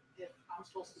 3 a.m. if I'm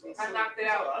supposed to be I asleep. knocked it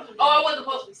out. Oh, I wasn't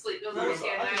supposed to be asleep. It was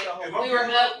whiskey at night. We were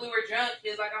up. We were drunk. He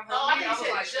was like, I'm Oh, I hungry. think I was you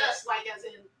said like, just like as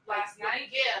in Last night?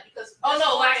 Yeah, because Oh,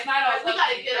 no, last night I was we up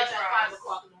gotta to get up eat at fries. 5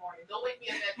 o'clock in the morning. Don't wake me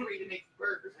up at 3 to make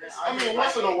burgers. I mean,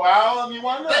 once in a while. I mean,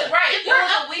 why not? But right, If it we're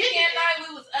was up a weekend night.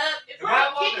 We was up. If If we're I-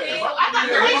 up kicking, if I- I thought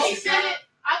the way yeah, she said it,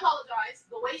 I apologize.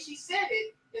 The way she said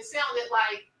it, it sounded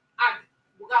like I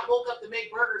got woke up to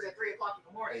make burgers at 3 o'clock in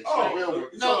the morning. Oh, real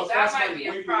one. No, that might be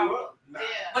a problem.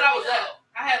 Yeah. But I was up.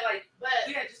 I had like, But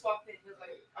we had just walked in. He was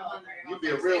like, I'm hungry. And I You'd was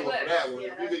be a like, real "Say one for what?" that one.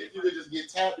 Yeah, If you could just get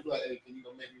tapped and be like, hey, can you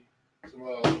go make me some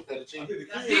fettuccine? Do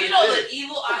you know the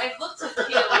evil eyes look to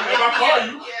kill? If I call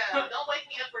you, yeah, don't wake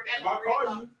me up for that. if I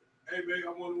call you, hey babe,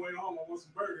 I'm on the way home. I want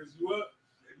some burgers. You up?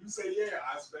 If you say yeah,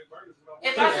 I expect burgers.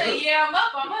 If I say yeah, I'm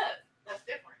up. I'm up. That's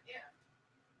different. Yeah.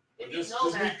 If you Just know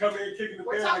me that. coming in kicking the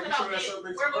We're bed like talking you about trying to set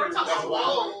we're burgers. talking That's about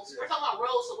wild. roles. We're talking about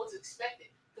roles. So what's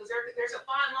expected? Because there's a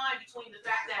fine line between the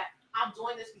fact that I'm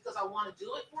doing this because I want to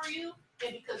do it for you,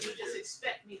 and because you just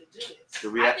expect me to do it.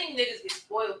 I think niggas get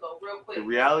spoiled though, real quick. The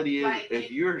reality is, Like, if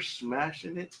you're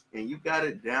smashing it and you got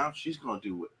it down, she's gonna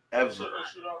do whatever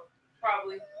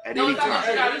Probably. at No, any it's not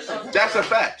time. what you gotta do. That's a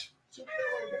fact.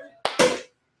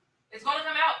 It's gonna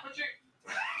come out. Put your.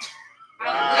 Wow.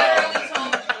 I literally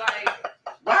told you like.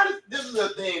 Why this is the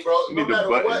thing, bro. You No need the matter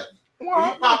button. what, When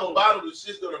you pop a bottle, the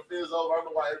shit's gonna fizz over. I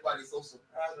don't know why everybody's so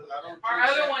surprised. Our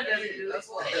other one doesn't do this.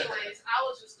 Well, anyways, I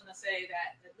was just gonna say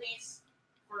that at least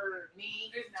for me,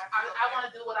 I want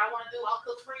to do what I want to do. I'll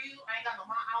cook for you. I don't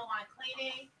mind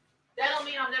cleaning. That don't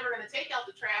mean I'm never gonna take out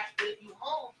the trash. But if you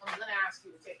home, I'm gonna ask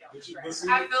you to take out the trash.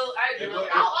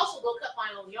 I'll also go cut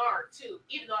my own yard too,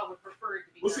 even though I would prefer it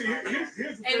to be. Well, see, here's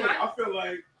the thing. I feel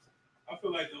like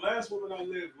the last woman I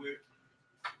lived with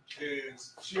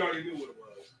is she already knew what it was.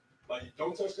 Like,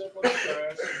 don't touch that fucking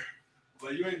trash.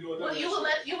 Like, you ain't doing that. Well, but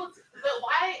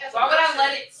why? Why would I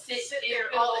let it sit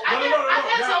there all day?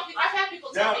 I've had people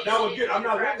tell me. I'm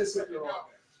not letting it sit there all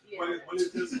day. But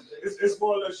it's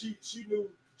more or less she knew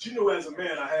as a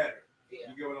man I had her. Yeah.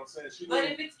 You get what I'm saying? But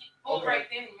if it's full right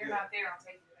then and you're not there, I'm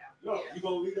taking it out. No, you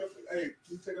gonna leave that? Hey,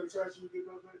 you take out the trash and you get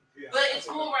that thing? Yeah. But it's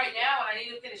full right now, and I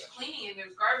need to finish cleaning, and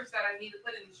there's garbage that I need to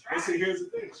put in the trash. But see, here's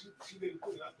the thing. She didn't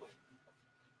put it out there.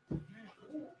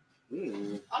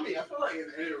 I mean, I feel like in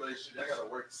any relationship, I gotta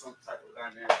work some type of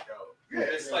dynamic out.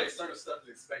 It's like certain stuff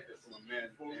is expected from a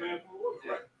man. For a man, for a woman,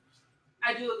 right?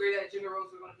 I do agree that gender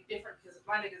roles are going to be different because if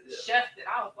my nigga's a chef, then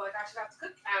I don't feel like I should have to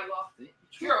cook catalog.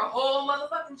 You're a whole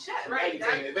motherfucking chef, right?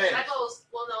 That goes,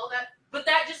 well, no, but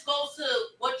that just goes to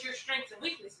what your strengths and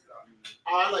weaknesses are.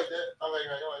 Oh, I like that. I like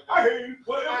that. I hear you.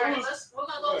 All right, we're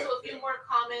gonna go to a few more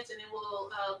comments and then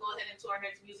we'll go ahead into our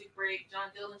next music break.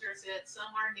 John Dillinger said some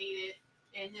are needed,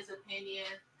 in his opinion.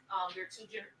 They're two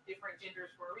different genders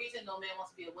for a reason. No man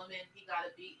wants to be a woman he got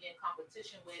to be in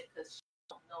competition with because she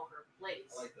don't know her place.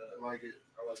 I like that. I like it.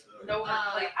 I like that. Know her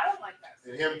place. I don't like that.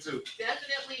 And him too.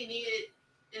 Definitely needed.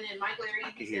 And then Mike Larry,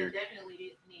 he said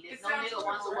definitely needed. No nigga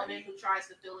wants a woman who tries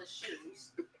to fill his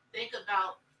shoes. Think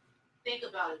about it.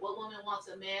 What woman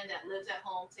wants a man that lives at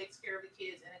home, takes care of the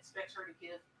kids, and expects her to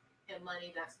give him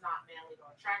money that's not manly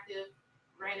or attractive?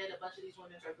 Granted, a bunch of these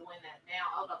women are doing that now.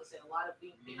 I was about to say a lot of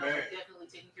females are definitely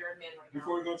taking care of men right now.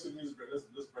 Before we go to the music break, let's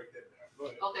break that down. Go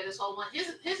ahead. Okay, this whole one.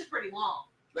 His is pretty long.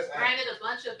 Granted, a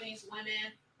bunch of these women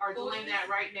are doing that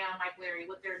right now, Mike Larry,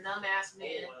 with their numb ass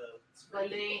men, but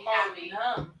they ain't happy.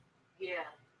 Yeah.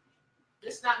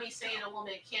 This is not me saying a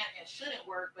woman can't and shouldn't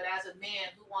work, but as a man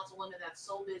who wants a woman that's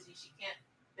so busy she can't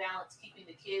balance keeping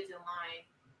the kids in line,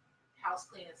 house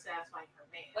clean, and satisfying her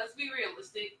man. Let's be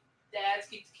realistic. Dads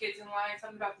keep the kids in line.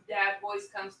 Something about the dad voice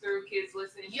comes through. Kids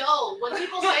listen. Yo, when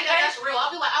people say that, that's real.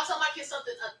 I'll tell my kids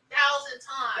something 1,000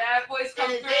 times. Dad voice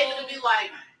comes through. And David will be like,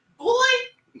 boy,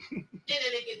 and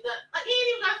then it get done. Like, he ain't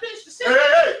even got to finish the sentence.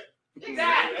 Hey!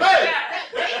 That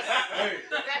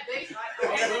bass.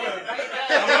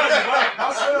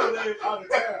 My son lives out of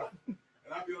town. And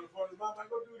I'll be on the phone with my mom, like,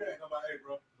 go do that. And I'm like, hey,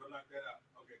 bro, go knock that out.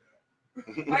 Okay, Dad.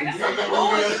 Like, that's some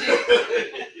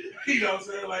bullshit. You know what I'm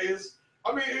saying? Like,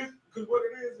 because what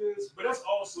it is, but that's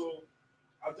also,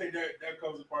 I think that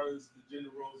comes a part of the gender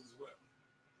roles as well.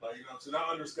 Like, you know, so now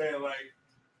I understand, like,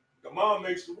 the mom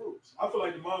makes the rules. I feel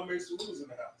like the mom makes the rules in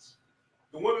the house.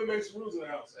 The woman makes the rules in the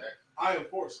house. I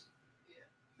enforce them.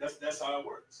 That's how it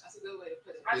works. That's a good way to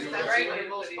put it. I think that's a great way to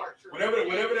put it.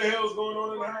 Whatever the hell's going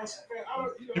on in the house, man,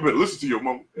 you better listen to your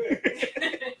mama. Yeah.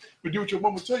 But do what your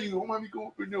mama tell you. Your mama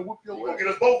go whoop your ass. Get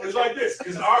us both. It's like this.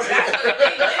 It's our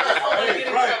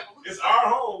It's our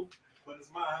home, but it's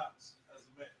my house as a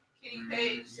man. Kitty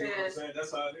Page You know what I'm says saying?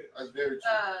 That's how it is. That's very true.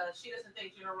 she doesn't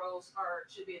think gender roles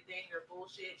should be a thing. They're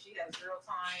bullshit. She has zero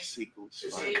time Sequels.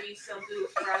 to maybe some dude's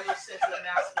rather sense of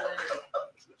masculinity.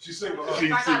 She's single. If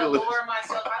I gotta lower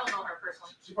myself, I don't know her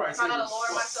personally. She probably If I gotta single. lower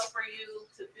myself for you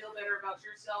to feel better about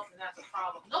yourself, then that's a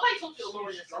problem. Nobody told you to lower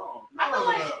yourself. Strong. I feel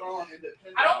like I feel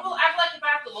like if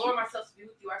I have to lower myself to be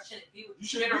with you, I shouldn't be with You you.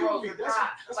 shouldn't Gender be roles with are me.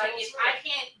 not. That's Like, what I'm if saying. I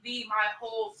can't be my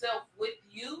whole self with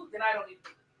you, then I don't need to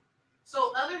be with you.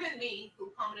 so. Other than me, who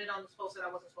commented on this post that I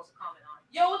wasn't supposed to comment on.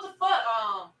 Yo, what the fuck?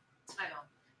 I know.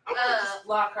 Just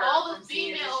block her all the from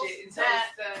seeing this females shit until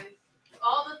that- it's done.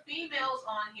 All the females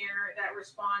on here that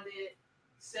responded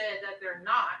said that they're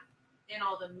not, and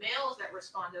all the males that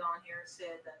responded on here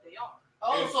said that they are.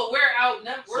 Oh, so we're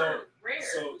outnumbered. We're rare.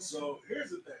 So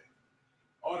here's the thing.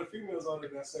 All the females on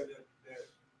there that said that there's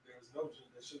no gender,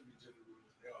 there shouldn't be gender rules.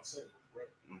 They all said it, right?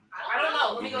 I don't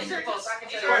know. Let me go see the post. I can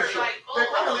tell you. Like, They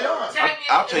probably are.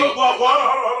 I'll tell you. Well,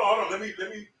 hold on. Let me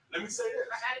say this.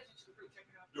 I added you to the group. Check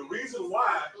it out. The reason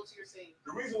why Go to your save.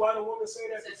 the women say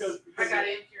that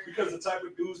because the type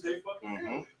of dudes they fucking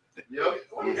deal with. Yep.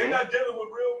 They're not dealing with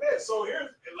real men. So here's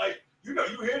like you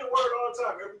hear the word all the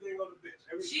time. Everything on the bitch.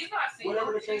 She's not single.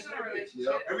 Whatever the She's case in a may be.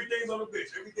 relationship. Everything's on the bitch.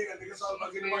 Everything I think it's all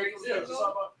about getting away from She's them. It's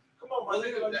all about come on, my Well,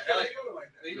 nigga. even Like, that, you can't like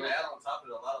that. Even add on top of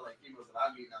it, a lot of like females that I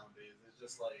meet nowadays, it's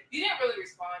just like You didn't really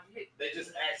respond. You hit. they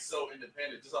just act so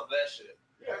independent, just off that shit.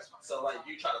 Yeah. So like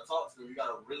you try to talk to them, you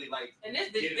gotta really like. And this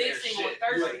get bitch in big their single shit. and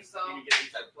thirsty, Like, so. you can get any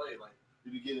type of play. Like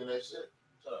You be getting that shit.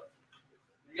 shut up.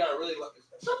 You gotta really like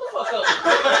shut the fuck up.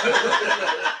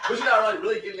 But you gotta like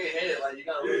really get in their head. Like you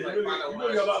gotta really like find out you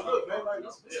really gotta look, man. Like,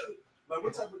 like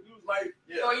what type of dudes like?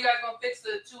 So are you guys gonna fix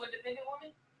the 2 independent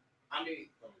women? I mean,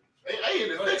 I ain't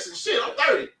even fixing shit. I'm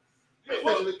 30. You ain't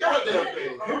fixing the goddamn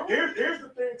thing. Here's the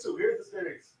thing too. Here's the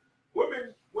thing.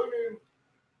 Women.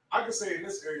 I can say in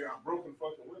this area, are broken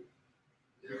fucking women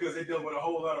because they deal with a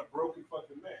whole lot of broken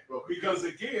fucking men. Because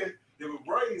again, they were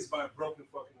raised by broken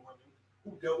fucking women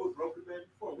who dealt with broken men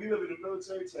before. We live in a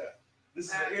military town. This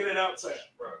is an in and out town,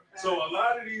 bro. So a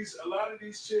lot of these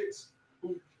chicks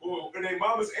who and their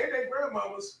mamas and their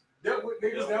grandmamas dealt with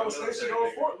niggas that was stationed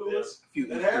on Fort Lewis A few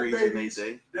that had threes in they babies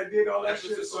day. that did all that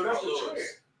shit. So that's the trend.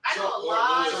 I know a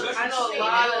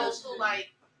lot of who like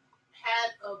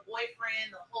had a boyfriend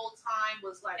the whole time,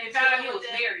 was like And found out he was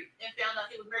married. and found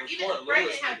out he was married. Even if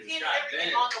pregnant, have kids,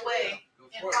 everything on the way,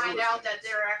 and find out that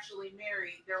they're actually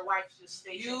married. Their wife's just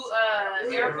stationed.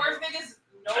 Air Force niggas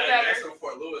know that's better. some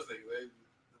Fort Lewis thing.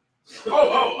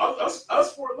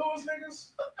 Us Fort Lewis niggas.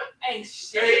 Ain't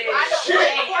shit. Shit.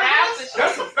 Ain't half the shit.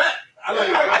 That's a fact.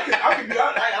 I can be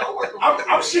honest.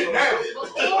 I'm shit now.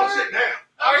 I'm shit now.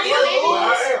 Are you? I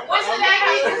am. What's the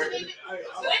name? I-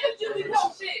 Niggas do be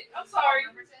cold shit. I'm sorry.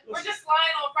 We're just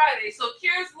lying on Friday. So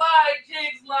Kira's lied,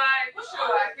 Jig's lied. What's your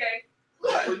lie, Kay?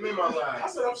 What do you mean my I lie?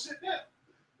 said I'm shit now.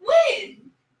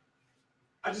 When?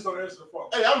 I just don't answer the phone.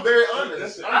 Hey, I'm very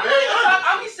honest.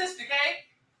 I'm your sister, Kay.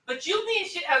 But you being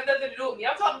shit has nothing to do with me.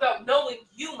 I'm talking about knowing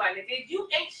you, my nigga. You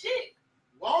ain't shit.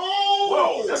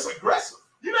 Whoa, That's aggressive.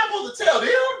 You're not supposed to tell them.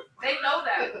 They know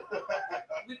that.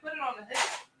 We put it on the hood.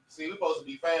 See, we're supposed to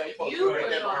be fam. You're supposed You to be put right it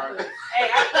there on behind the me. Hey, I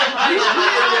put my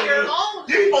on your own.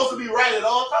 You're supposed to be right at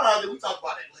all times. We talk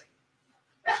about it later.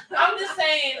 I'm just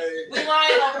saying, we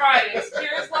lying on Fridays.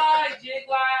 Kira's lied, Jig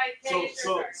lied, Kay is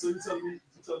your So you telling me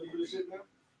you the shit now?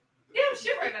 Yeah, I'm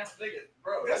shit right now.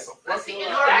 Bro, that's a Let's fucking see, lie.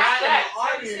 in our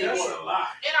That's a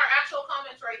lie. In our actual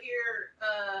comments right here,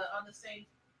 on this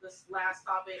last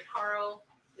topic, Carl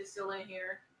is still in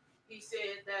here. He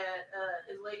said that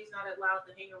his lady's not allowed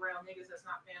to hang around niggas that's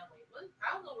not family. What?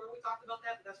 I don't know where we talked about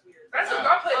that, but that's weird. That's what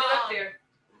I'm putting it up there.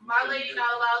 My lady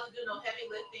not allowed to do no heavy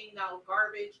lifting, no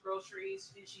garbage, groceries,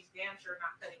 and she's damn sure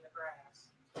not cutting the grass.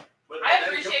 I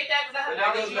appreciate that because I have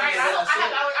allergies. Right? I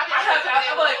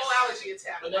have a whole allergy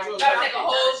attack. But that's what Gotta take a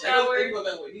whole shower. Think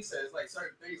about what he says. Like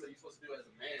certain things that you're supposed to do as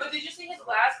a man. But did you see his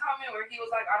last comment where he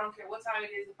was like, I don't care what time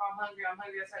it is, if I'm hungry,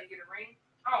 that's how you get a ring?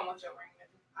 I don't want your ring,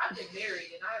 nigga. I've been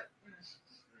married and I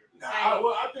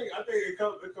think it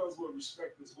comes with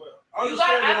respect as well. I feel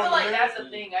like that's the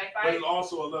thing. But it's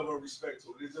also a level of respect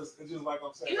to it. It's just like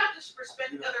I'm saying. you have to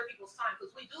respect other people's time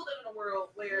because we do live in a world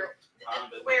where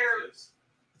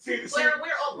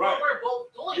we're both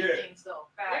doing things though.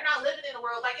 We're not living in a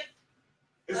world like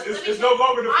it's no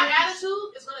longer the my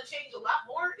attitude is gonna change a lot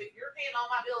more if you're paying all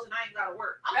my bills and I ain't gotta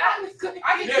work. I can do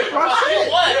Yeah, what?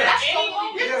 that's Any the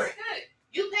only difference. good.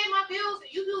 You pay my bills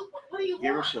and you do what do you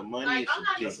Give her want? some money Like, I'm and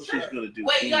not she even thinks sure. she's gonna do.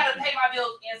 Wait, you gotta anything. pay my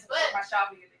bills and support my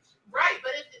shopping addiction. Right,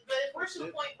 but if we're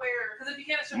to the point where Because if you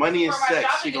can't Money and support my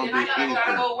sex, shopping she gonna addiction, do I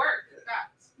gotta anything. go work.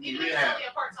 even if it's only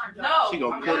a part-time job. No, She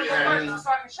gonna I'm cook gonna go work everything.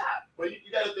 so I can shop. But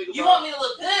you gotta think about You want me to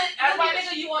look good? As my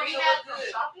nigga, you want me to look good.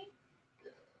 Shopping?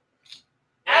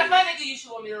 As my nigga, you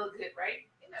should want me to look good, right?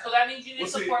 So that means you need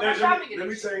to support my shopping let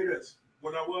me addiction. tell you this.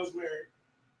 When I was married,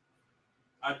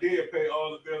 I did pay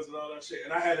all the bills and all that shit.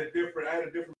 And I had a different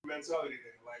mentality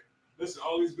then. Like, listen,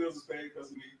 all these bills is paid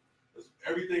because of me.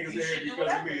 Everything is You there should do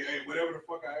because of whatever. me. Hey, whatever the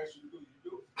fuck I ask you to do, you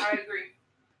do it. I agree.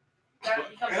 That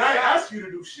becomes And I ain't ask you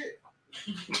to do shit. I'm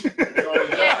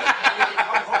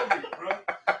hungry, bro.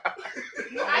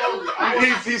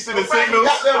 He's in the signals.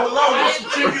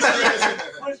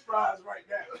 French fries right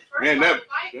now. Man,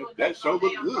 that show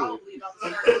look good.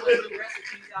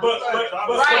 But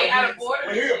right out of order.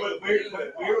 But here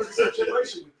was the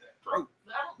situation with that.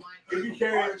 If you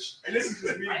can, and this is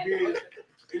just me being,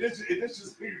 and this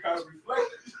just me kind of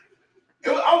reflecting.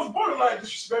 I was borderline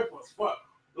disrespectful as fuck.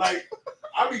 Like,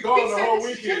 I be gone the whole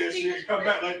weekend and shit and come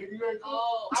back like, nigga, you ain't cool.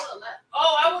 Oh, I would have left. I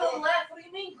would have left. What do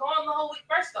you mean? Gone the whole week?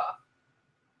 First off,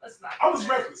 let's not. I was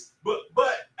reckless, but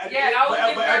at the end of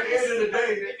the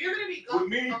day, If you're gonna be gone, with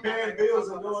me paying bills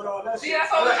and doing all that See, shit,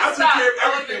 that's all I took care of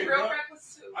everything, real bro.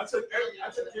 reckless too. I took care of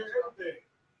everything.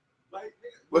 Like,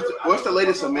 What's the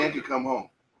latest a man can come home?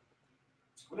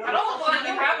 I don't feel like we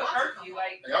have a curfew.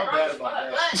 Like, Hey, I'm bad about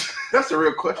that. but That's a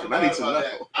real question. I need to know.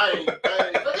 I ain't But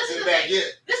this is been the back thing.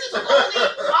 yet. This is my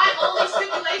only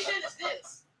stipulation is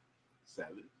this: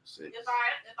 7, 6. if I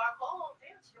call,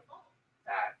 answer the phone.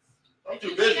 facts. I'm If too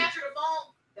you busy. can't answer the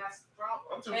phone, that's the problem.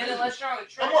 I'm too And busy. unless you're on a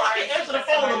trip, I can't answer the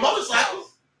phone on a motorcycle.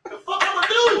 The fuck I'm gonna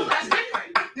do? That's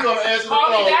different. You gonna answer the call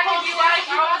me phone? back and be like,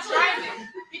 I was driving.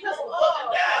 Because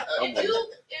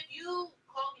if you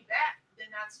call me back, then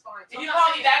that's fine. If you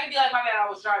call me back and be like, my bad, I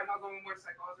was driving, I was on a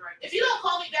motorcycle, I was driving. If you don't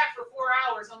call me back for 4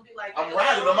 hours, I'm gonna be like, I'm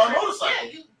riding on my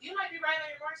motorcycle. Yeah, you might be riding on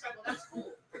your motorcycle. That's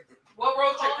cool. What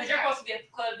road trip? Call me Because you're back. supposed to be at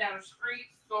the club down the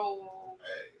street, so.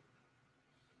 Hey,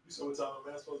 You said what time the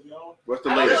man's supposed to be on? What's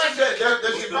the I don't latest? like-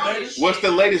 that's your problem. What's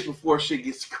the latest before shit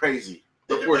gets crazy?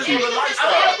 Before It she. depends on the It lifestyle.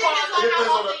 depends on It how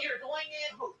depends on often the- you're doing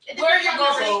it. It Where depends you on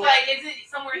going? the Like, is it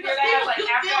somewhere here that has like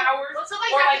after hours? When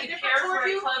somebody Or has like a it different cares for tour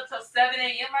the you, club till 7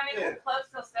 a.m. My nigga, Yeah.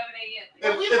 clubs till 7 a.m.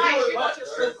 then we If might you go was- to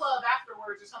a strip club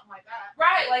afterwards or something like that.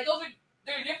 Right, like those are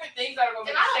there are different things that are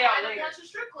going And to I stay don't out mind later. going to a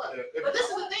strip club. Yeah. But this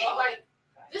is the thing, like,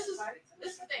 this is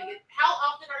the thing. How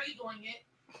often are you doing it?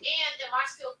 And am I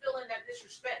still feeling that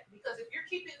disrespect? Because if you're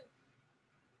keeping,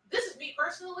 this is me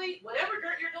personally, whatever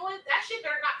dirt you're doing, that shit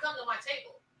better not come to my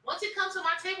table. Once it comes to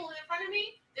my table and in front of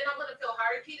me, then I'm gonna feel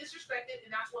hierarchy disrespected,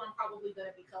 and that's when I'm probably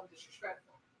gonna become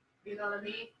disrespectful. You know what I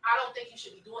mean? I don't think you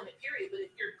should be doing it, period. But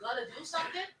if you're gonna do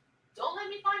something, don't let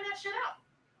me find that shit out.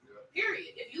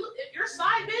 Period. If your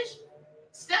side bitch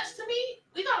steps to me,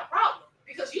 we got a problem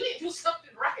because you didn't do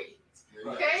something right.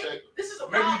 Okay? This is a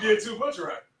Maybe problem. you did too much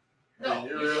right. No,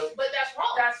 Yeah, you're real. but that's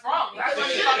wrong. That's wrong. That's Because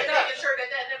what you you should have fucked been up. making sure that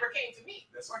never came to me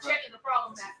That's or a fact. checking the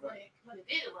problem That's a that when it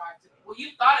did arrive to me. Well,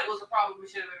 you thought it was a problem we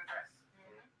should have been addressed.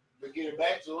 But getting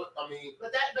back to it, I mean, But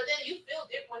then you feel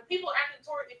different when people are acting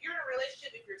toward. If you're in a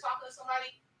relationship, if you're talking to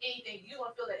somebody, anything, you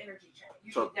want to feel that energy change. You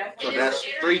So- should definitely. so that's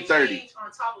energy 3:30. change on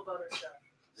top of other stuff.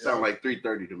 Sound like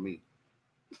 3:30 to me.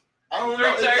 I don't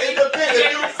know. It 3:30. depends.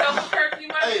 Get yourself a curfew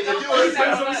money. Hey, if don't you put was- yourself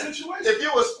Depends on the on. situation. If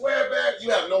you a square back, you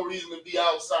have no reason to be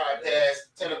outside past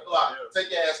 10 o'clock.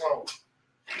 Take your ass home.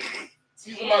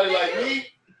 See somebody like me,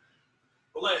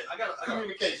 But like, I got a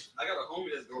communication. homie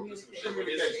that's going through some shit with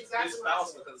Communication. his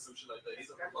spouse because of some shit like that. He's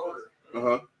a promoter, Uh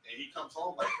huh. and he comes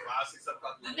home like 5, 6, 7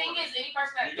 o'clock. The thing is, any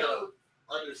person that You gotta-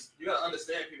 knows, you gotta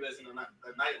understand people that's in the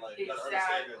nightlife. You gotta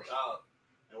understand their Exactly. job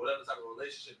and whatever type of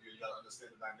relationship you gotta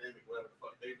understand the dynamic, whatever the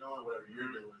fuck they doing, whatever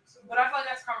you're doing. So, but I feel like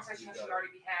that's a conversation that should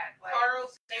already be had. Like, Carl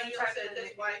Samuel trying said to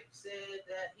his wife said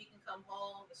that he can come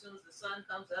home as soon as the sun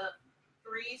comes up.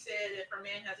 3 said if her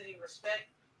man has any respect,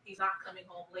 he's not coming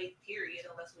home late, period,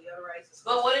 unless we otherwise discuss.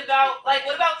 but what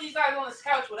about these guys on this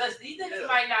couch with us? These niggas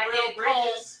might not Real hit home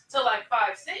bridges? till like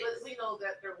 5, 6. But we know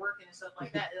that they're working and stuff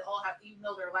like that. It all have you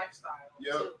know their lifestyle.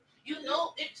 Yep. too. You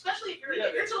know, especially if you're to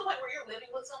the point where you're living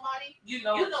with somebody, You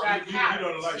know you know exactly. you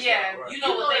know the lifestyle, Yeah, right? you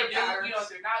know what their they do. patterns. You know what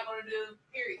they're not going to do.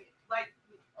 period. Like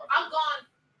I'm gone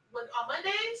on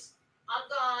Mondays. I'm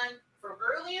gone from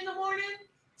early in the morning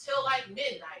till like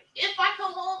midnight. If I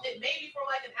come home, it may be for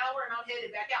like an hour and I'm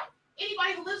headed back out.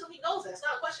 Anybody who lives with me knows that. It's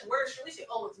not a question. Where is Shirley?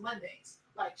 Oh, it's Mondays.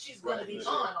 Like she's gonna be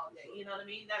gone all day. You know what I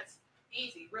mean? That's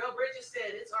easy. Real Bridges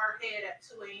said it's our head at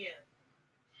 2 a.m.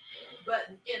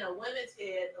 But in a women's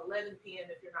head, 11 p.m.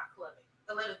 if you're not clubbing.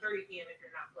 11:30 p.m. if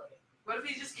you're not clubbing. What if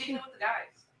he's just getting it with the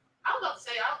guys? I was about to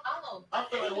say, I don't know. I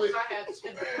feel like Because I had to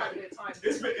spend quite a bit of time.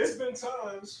 It's been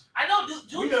times I know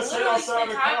dudes We just sit literally outside spend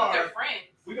the time with car. their friends.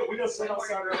 we done sit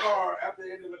outside the car after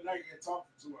the end of the night and talk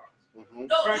for 2 hours. Mm-hmm.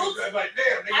 No, Frank, dudes, like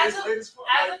damn, nigga, as it's a- late as fuck.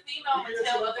 as Like, a female, you I'm get gonna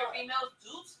tell to other the females,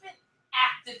 dudes spend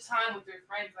active time with their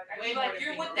friends. Like, I'd Way be more like, than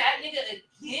you're with females. that nigga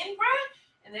again, bruh?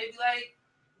 And they'd be like,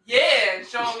 yeah, and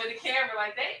show them in the camera.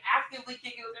 Like, they actively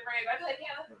kick it with their friends. I'd be like,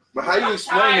 yeah. But how you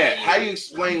explain that? How you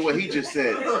explain what he just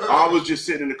said? I was just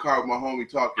sitting in the car with my homie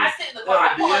talking. I sit in the car.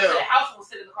 I pull up to the house and we'll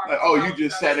sit in the car. Like, oh, you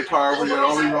just sat in the car over there,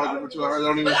 only talking for 2 hours.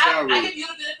 Don't even But sound I real. give you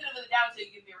the benefit of the doubt until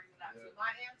you give me a reason not to.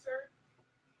 My answer,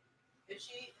 if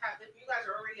you guys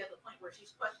are already at the point where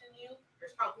she's questioning you,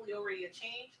 there's probably already a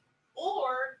change,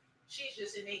 or she's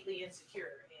just innately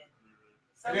insecure,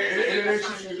 Some And niggas then are she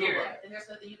can do insecure. about and there's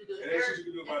nothing you can do. And that's what you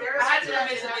can do about it. there I had is to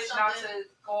convince a something- bitch not to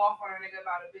go off on a nigga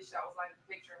about a bitch that was like the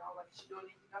picture, and I was like, "Is she doing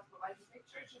anything else but like the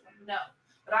picture?" She's like, "No,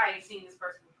 but I ain't seen this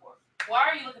person before." Why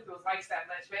are you looking through his likes that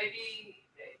much, baby?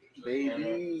 social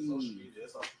Baby. media,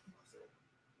 that's all.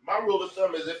 My rule of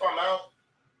thumb is if I'm out,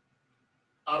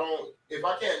 if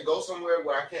I can't go somewhere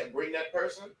where I can't bring that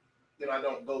person, then I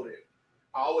don't go there.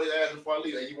 I always ask before I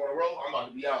leave, hey, you want to roll? I'm about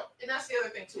to be out. And that's the other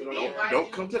thing too. Don't- He invited don't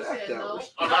you, come to you that said though. no.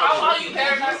 I'm Oh, out you here.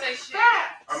 better not say shit.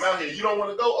 I'm out here. You don't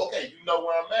want to go? Okay, you know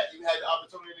where I'm at. You had the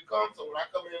opportunity to come, so when I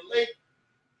come in late,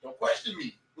 don't question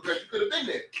me because you could have been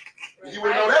there. You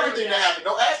would have known everything that happened.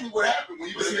 Don't ask me what happened when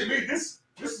you But could have see, been me, there.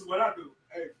 this is what I do.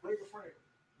 Hey, bring a friend.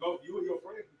 Go, you and your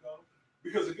friend can come.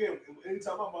 Because again,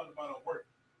 anytime I'm out about, I'm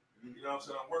working. You know what I'm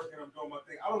saying? I'm working, I'm doing my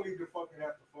thing. I don't even fucking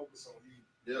have to focus on you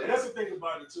Yeah. And that's the thing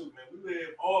about it too, man.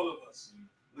 All of us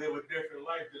live a different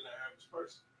life than the average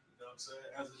person. You know what I'm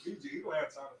saying? As a DJ, you don't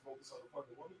have time to focus on the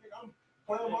fucking woman. I'm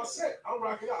playing my set. I'm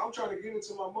rocking out. I'm trying to get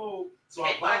into my mode. So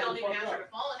I don't even answer the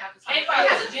phone half the time.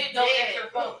 Don't answer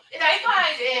the phone.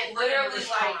 K5 literally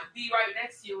like be right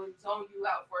next to you and zone you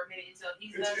out for a minute until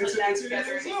he's done putting that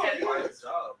together.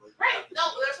 Right.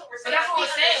 No, that's what we're saying. But that's what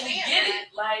we're saying. We get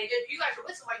it. Like if you guys are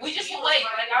listening, like we just wait.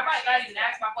 Like I might not even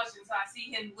ask my question until I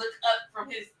see him look up from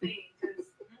his thing because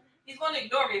he's going to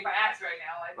ignore me if I ask right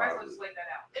now. Like might as well just wait that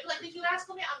out. It's like, did you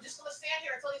ask me? I'm just going to stand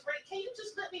here until he's ready. Can you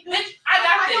just let me do it? I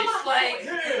got this. Like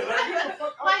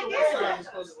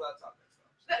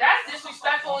that's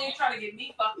disrespectful when you're trying to get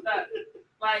me fucked up.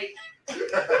 Like,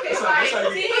 K5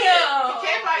 never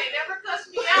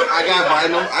cussed me out. I got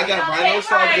vinyl.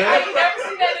 So I'm good. I ain't never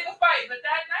seen that nigga fight, but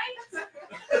that night.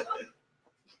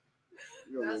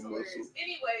 That's hilarious.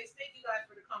 Anyways, thank you guys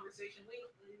for the conversation. We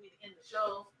need to end the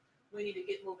show. We need to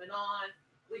get moving on.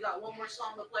 We got one more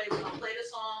song to play. We're gonna play the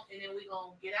song and then we're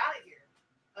gonna get out of here.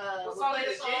 We'll play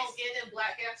the song in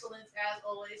Black Excellence as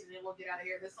always, and then we'll get out of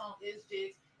here. This song is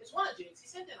Jigs. It's one of Jigs. He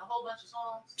sent in a whole bunch of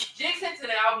songs. Jigs sent to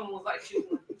the album was like choose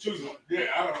one. Choose one.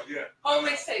 Yeah, I don't. Yeah. Whole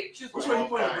mixtape. Choose one. Which one you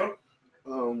playing, bro?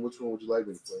 Which one would you like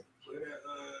me to play? Play that.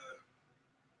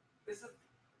 This is.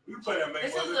 You play that, man.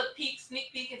 This is a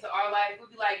sneak peek into our life. We'll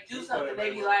be like, do something. They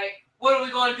be like, what are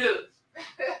we gonna do?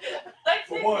 Like,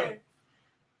 for one,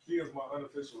 he is my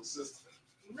unofficial assistant.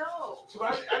 No. So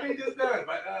I need this done.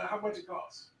 But how much it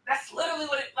costs? That's literally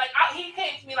what it like. He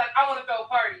came to me like, I want to throw a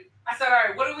party. I said, all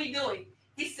right, what are we doing?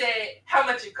 He said, how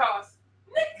much it costs?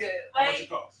 Nigga, how much it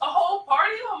costs? A whole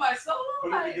party on my solo?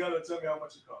 Put it together and tell me how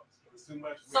much it costs. It's too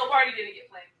much. So party didn't get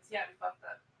planned because he had me fucked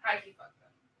up. How he fucked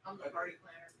up? I'm the party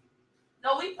planner.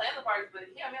 No, we planned the party, but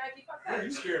yeah, I mean, how he fucked up?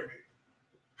 You scared me.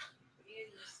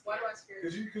 Why do I scare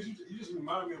you? Because you just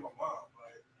remind me of my mom.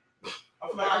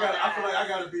 Like I feel like I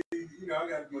gotta be. You know, I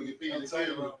gotta be. If you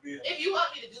want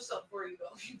me to do something for you,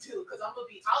 though, you do, because I'm gonna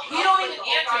be. He don't even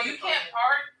answer. You can't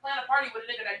plan a party with a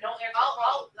nigga that don't answer.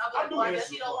 I'll I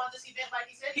guess he don't want this event like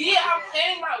he said. Yeah, I'm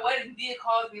planning my wedding. Dia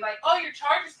calls me like, "Oh, your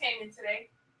chargers came in today."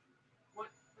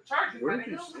 What the chargers? When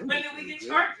did we get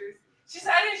chargers? She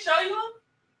said, "I didn't show you them."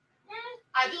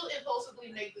 I do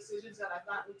impulsively make decisions that I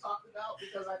thought we talked about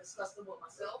because I discussed them with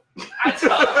myself. I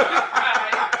told you.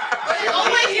 But it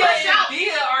always works out.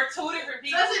 Dia are two different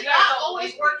people. Does it not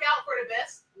always work out for the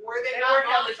best? Were they not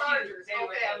on the Chargers?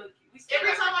 Okay.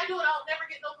 Every time I do it, I'll never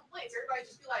get no complaints. Everybody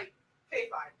just be like,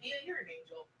 K5, Dia, you're an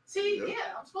angel. See,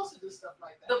 yeah, I'm supposed to do stuff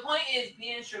like that. The point is,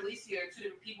 Dia and Charlize are two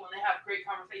different people and they have great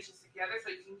conversations together,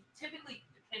 so you can typically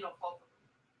depend on both of them.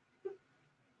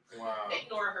 Wow.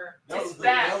 Ignore her.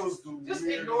 Just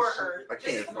ignore her. I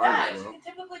can't find her.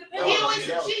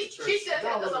 She says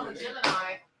that because I'm a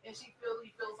Gemini, and he feels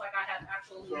like I have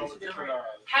actual different.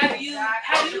 Have you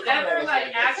ever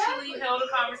like actually held a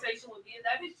conversation with Bia?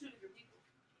 That be two different people.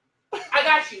 I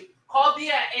got you. Call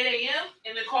Bia at 8 a.m.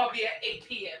 and then call Bia at 8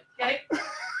 p.m. Okay.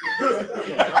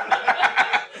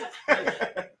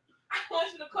 I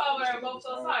want you to call her at both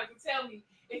those times and tell me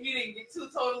if you didn't get two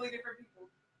totally different people.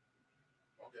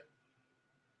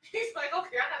 He's like,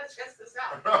 okay, I gotta check this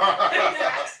out.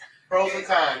 Pros and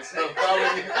cons. Pros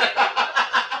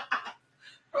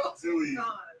and cons.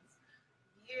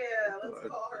 Yeah, let's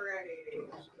call her at 8 a.m.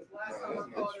 Last time I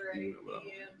called her at 8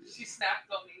 p.m. She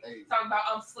snapped on me. Talking about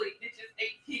I'm asleep. It's just 8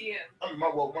 p.m. I mean,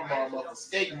 my mom up for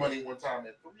skate money one time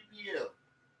at 3 p.m.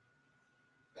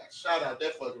 Shout out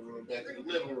that fucking room back in the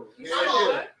living room.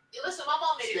 Listen, my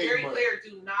mom made it very clear,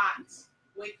 do not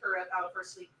wake her up out of her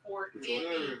sleep for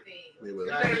anything. You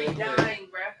better be dying,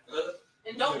 bruh.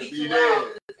 And don't be too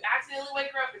loud. Accidentally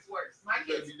wake her up, it's worse. My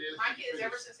kids,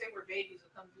 ever since they were babies,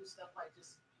 would come do stuff like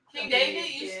just. King David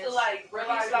used to like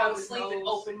realize I was asleep and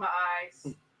open my eyes.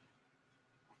 Rude.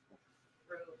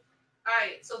 All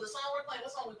right, so the song we're playing,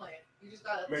 what song we playing? You just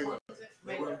got Mayweather.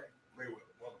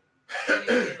 I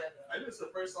think it's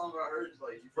the first song I heard.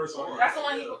 Like first song. That's the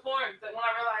one he performed. That when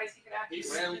I realized he could actually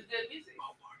do good music.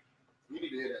 You need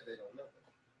to hear that. They don't know.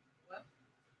 What?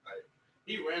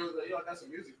 He randomly like, yo, I got some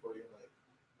music for you. I'm like,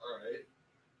 all right.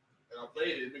 And I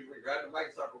played it. Nigga grabbed the mic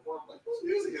and started performing. I'm like, whose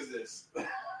music is this?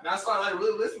 And I started like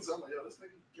really listening to him. I'm like, yo, this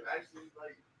nigga can actually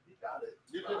like, he got it.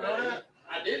 You didn't know that?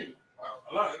 I didn't.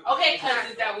 Wow. Okay,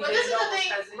 cousins that we didn't know.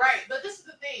 Right, but this is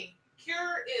the thing.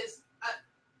 Cure is a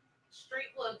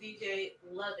street club DJ.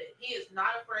 Love it. He is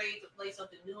not afraid to play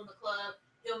something new in the club.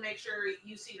 He'll make sure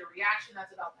you see the reaction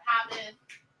that's about to happen.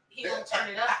 He will turn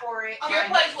it up for it.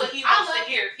 Cure plays what he wants to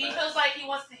hear. If he feels like he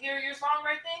wants to hear your song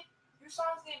right then, your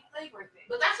song's getting played right then.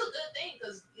 But that's a good thing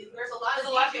because there's a lot of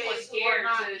DJs who are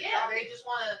not. They just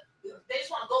want to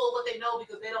go with what they know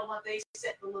because want they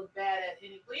set to look bad at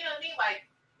any. You know what I mean? Like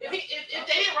if they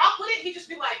didn't rock with it, he'd just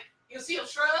be like, you'll see him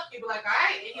shrug. He'd be like, all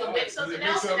right, and he'll make something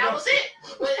else, and that was it.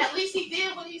 But at least he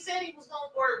did what he said he was going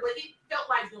for, what he felt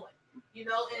like doing. You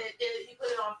know, and he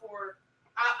put it on for.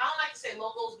 I don't like to say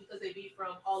locals because they be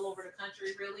from all over the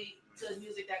country, really, to the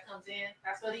music that comes in.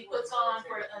 That's what he puts on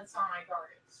for the unsigned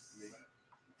artists.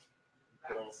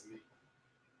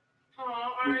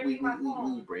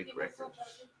 We break records.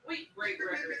 We break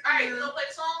records. All right, we gonna play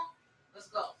the song? Let's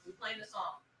go. We playing the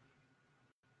song.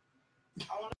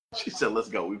 She said, let's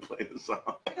go. We play the song.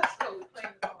 Let's go. We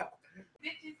playing the song.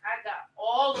 Bitches, I got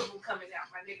all of them coming out.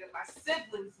 My nigga, my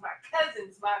siblings, my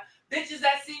cousins, my bitches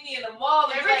that see me in the mall.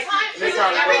 Every like, time we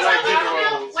come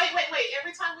out, wait.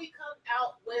 Every time we come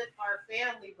out with our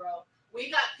family, bro, we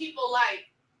got people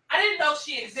like, I didn't know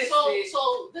she existed.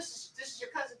 So this is your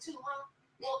cousin too, huh?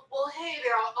 Well, hey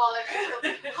there, all that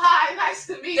stuff. Hi, nice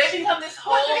to meet you. They become this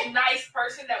whole nice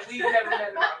person that we've never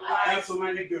met in our lives.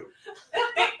 Absolutely do.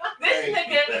 This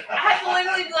nigga, I had to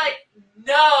literally be like,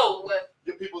 no.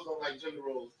 Your people don't like gender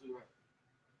roles too, right?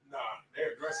 Nah,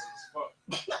 they're aggressive as fuck.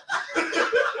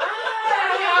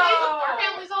 Our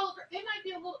family's all over. They might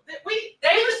be a little. They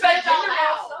respect live out gender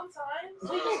loud. roles sometimes.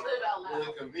 We just live out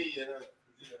loud. Convenient, huh?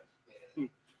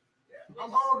 I'm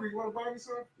hungry. You want to buy me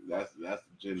some? That's the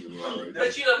gender role right there.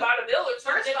 But you about a bill or two.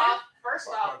 First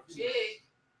off, Jig,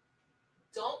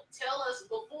 don't tell us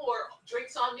before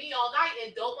drinks on me all night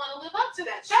and don't want to live up to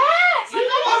that shit. Yes! You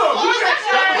know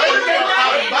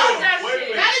that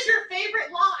is your favorite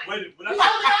line. Wait. I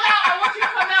want you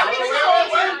to come out.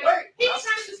 He was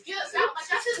trying to just get us out.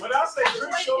 Like, that's his. When I say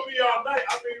drinks on me all night,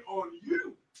 I mean on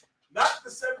you. Not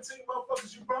the 17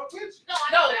 motherfuckers you brought with you. No,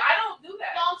 I don't do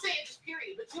that. No, I'm saying just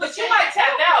period. But you might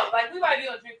tap out. Like, we might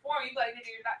be on drink form. You be like, nigga,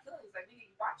 you're not killing. It's like, nigga,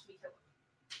 you watch me kill him.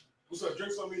 What's up?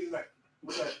 Drinks on me tonight.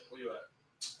 What's up? Where you at?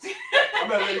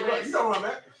 I'm at Lady Luck. You know where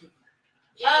I'm at.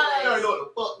 You already know what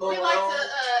the fuck We going like on.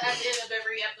 to, at the end of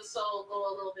every episode, go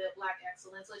a little bit Black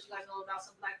excellence, let you guys know about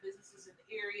some Black businesses in the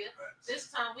area. This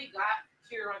time we got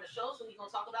Kira on the show, so he's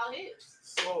gonna talk about his.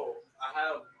 So I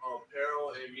have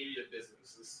apparel and media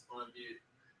business. It's going to be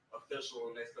official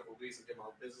in the next couple of weeks and get my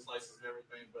business license and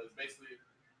everything. But it's basically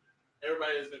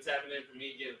everybody has been tapping in for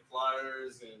me getting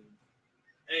flyers and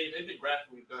anything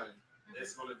graphically done.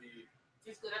 It's going to be.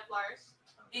 He's good at flyers.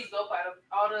 He's dope out of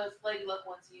all the Lady Luck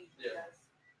ones he does.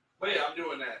 But yeah, I'm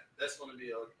doing that. That's going to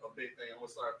be a big thing. I'm going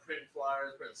to start printing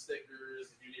flyers, printing stickers.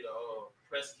 If you need a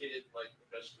press kit, like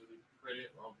professionally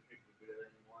printed, I don't think people can do that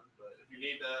anymore. But if you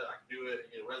need that, I can do it. And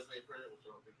get a resume printed, which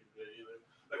I don't think you can do it either.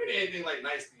 Like, if you need anything like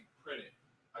nicely printed,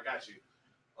 I got you.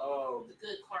 The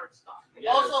good card stock.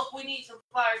 Yes. Also, if we need some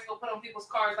flyers to go put on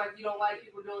people's cars like you don't like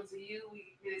people doing to you,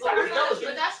 we get it. But different.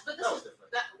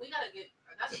 we gotta get.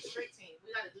 That's a street team.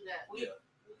 We gotta do that.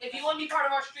 If you want to be part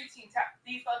of our street team, tap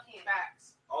these fucking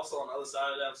Facts. Also, on the other side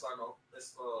of that, I'm starting to,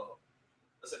 it's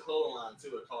a clothing line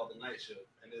too. It's called The Night Shift,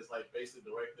 and it's like basically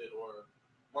directed or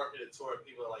marketed toward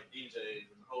people like DJs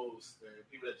and hosts and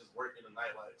people that just work in the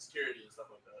night, like security and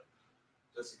stuff like that.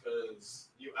 Just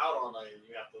because you out all night and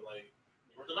you have to like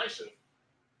work the night shift.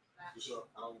 For sure.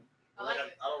 I don't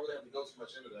really have to go too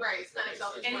much into that. Right. It's kind of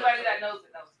selfish. Anybody that knows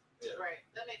it knows. Yeah. Right.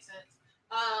 That makes sense.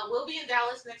 We'll be in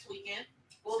Dallas next weekend.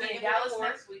 We'll be in Dallas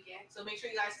next weekend. So make sure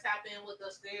you guys tap in with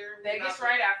us there. Vegas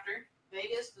right after.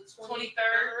 Vegas the 23rd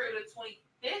through the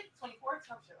 25th, 24th,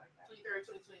 some shit like that. 23rd,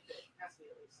 25th. Has to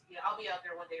be at least. Yeah, I'll be out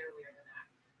there one day earlier than that.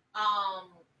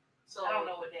 So I don't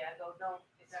know what day I go. I don't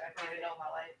even know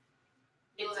my life.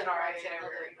 It's in our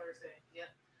itinerary. Thursday. Yeah.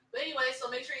 But anyway, so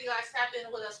make sure you guys tap in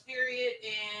with us, period,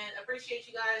 and appreciate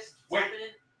you guys Wait. tapping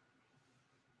in.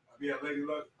 I'll be at Lady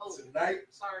Luck tonight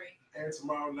Sorry. and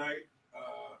tomorrow night.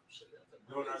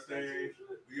 Doing our thing.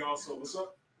 We also, what's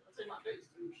up?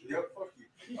 Yep, fuck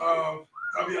you. I'll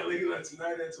be at Lady Luck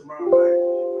tonight and tomorrow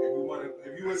night.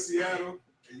 If you in Seattle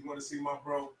and you want to see my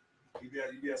bro, you be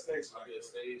at stage. I'll be at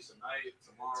stage tonight,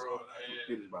 tomorrow,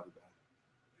 and about to die.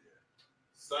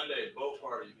 Sunday, boat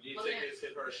party. If you need tickets,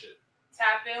 hit her shit.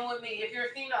 Tap in with me. If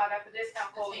you're a female, I got the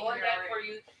discount code on that for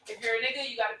you. If you're a nigga,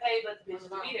 you gotta pay, but the bitch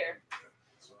will be there.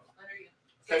 Under you.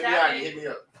 KBI, hit me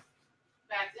up.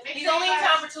 He's only in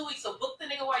town for 2 weeks, so book the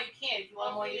nigga while you can. If you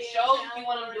want him on your show, if you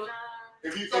want him to do it.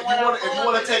 If you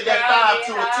want to take that 5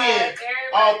 to a 10,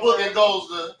 all booking goes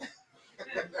to.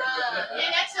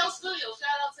 And XL Studios.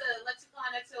 Shout out to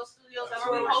Lexicon XL Studios. That's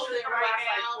where we're hosting right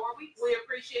now. We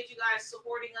appreciate you guys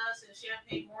supporting us in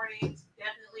Champagne Mornings.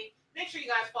 Definitely. Make sure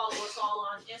you guys follow us all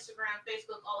on Instagram,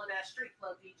 Facebook, all of that. Street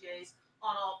Club DJs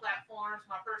on all platforms.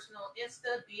 My personal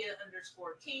Insta,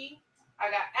 Bia_King. I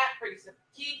got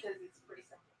 @PrettySimpleKey because it's pretty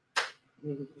simple.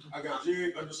 I got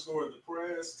Jig _the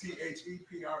press,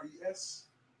 THEPRES.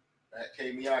 At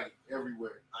K Miyagi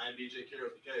everywhere. I am DJ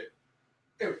Carol PK.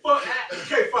 And fuck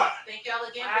K5. Thank y'all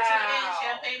again for tuning in.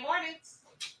 Champagne mornings.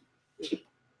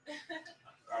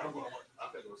 I'm going to work.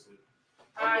 I'm gonna go sleep.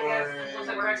 I guess we'll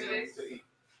take a rest of this. To eat.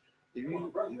 Okay,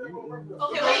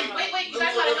 wait. You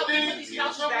guys gotta help me put these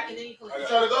couches back and then you can You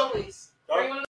trying to go? please. Where you wanna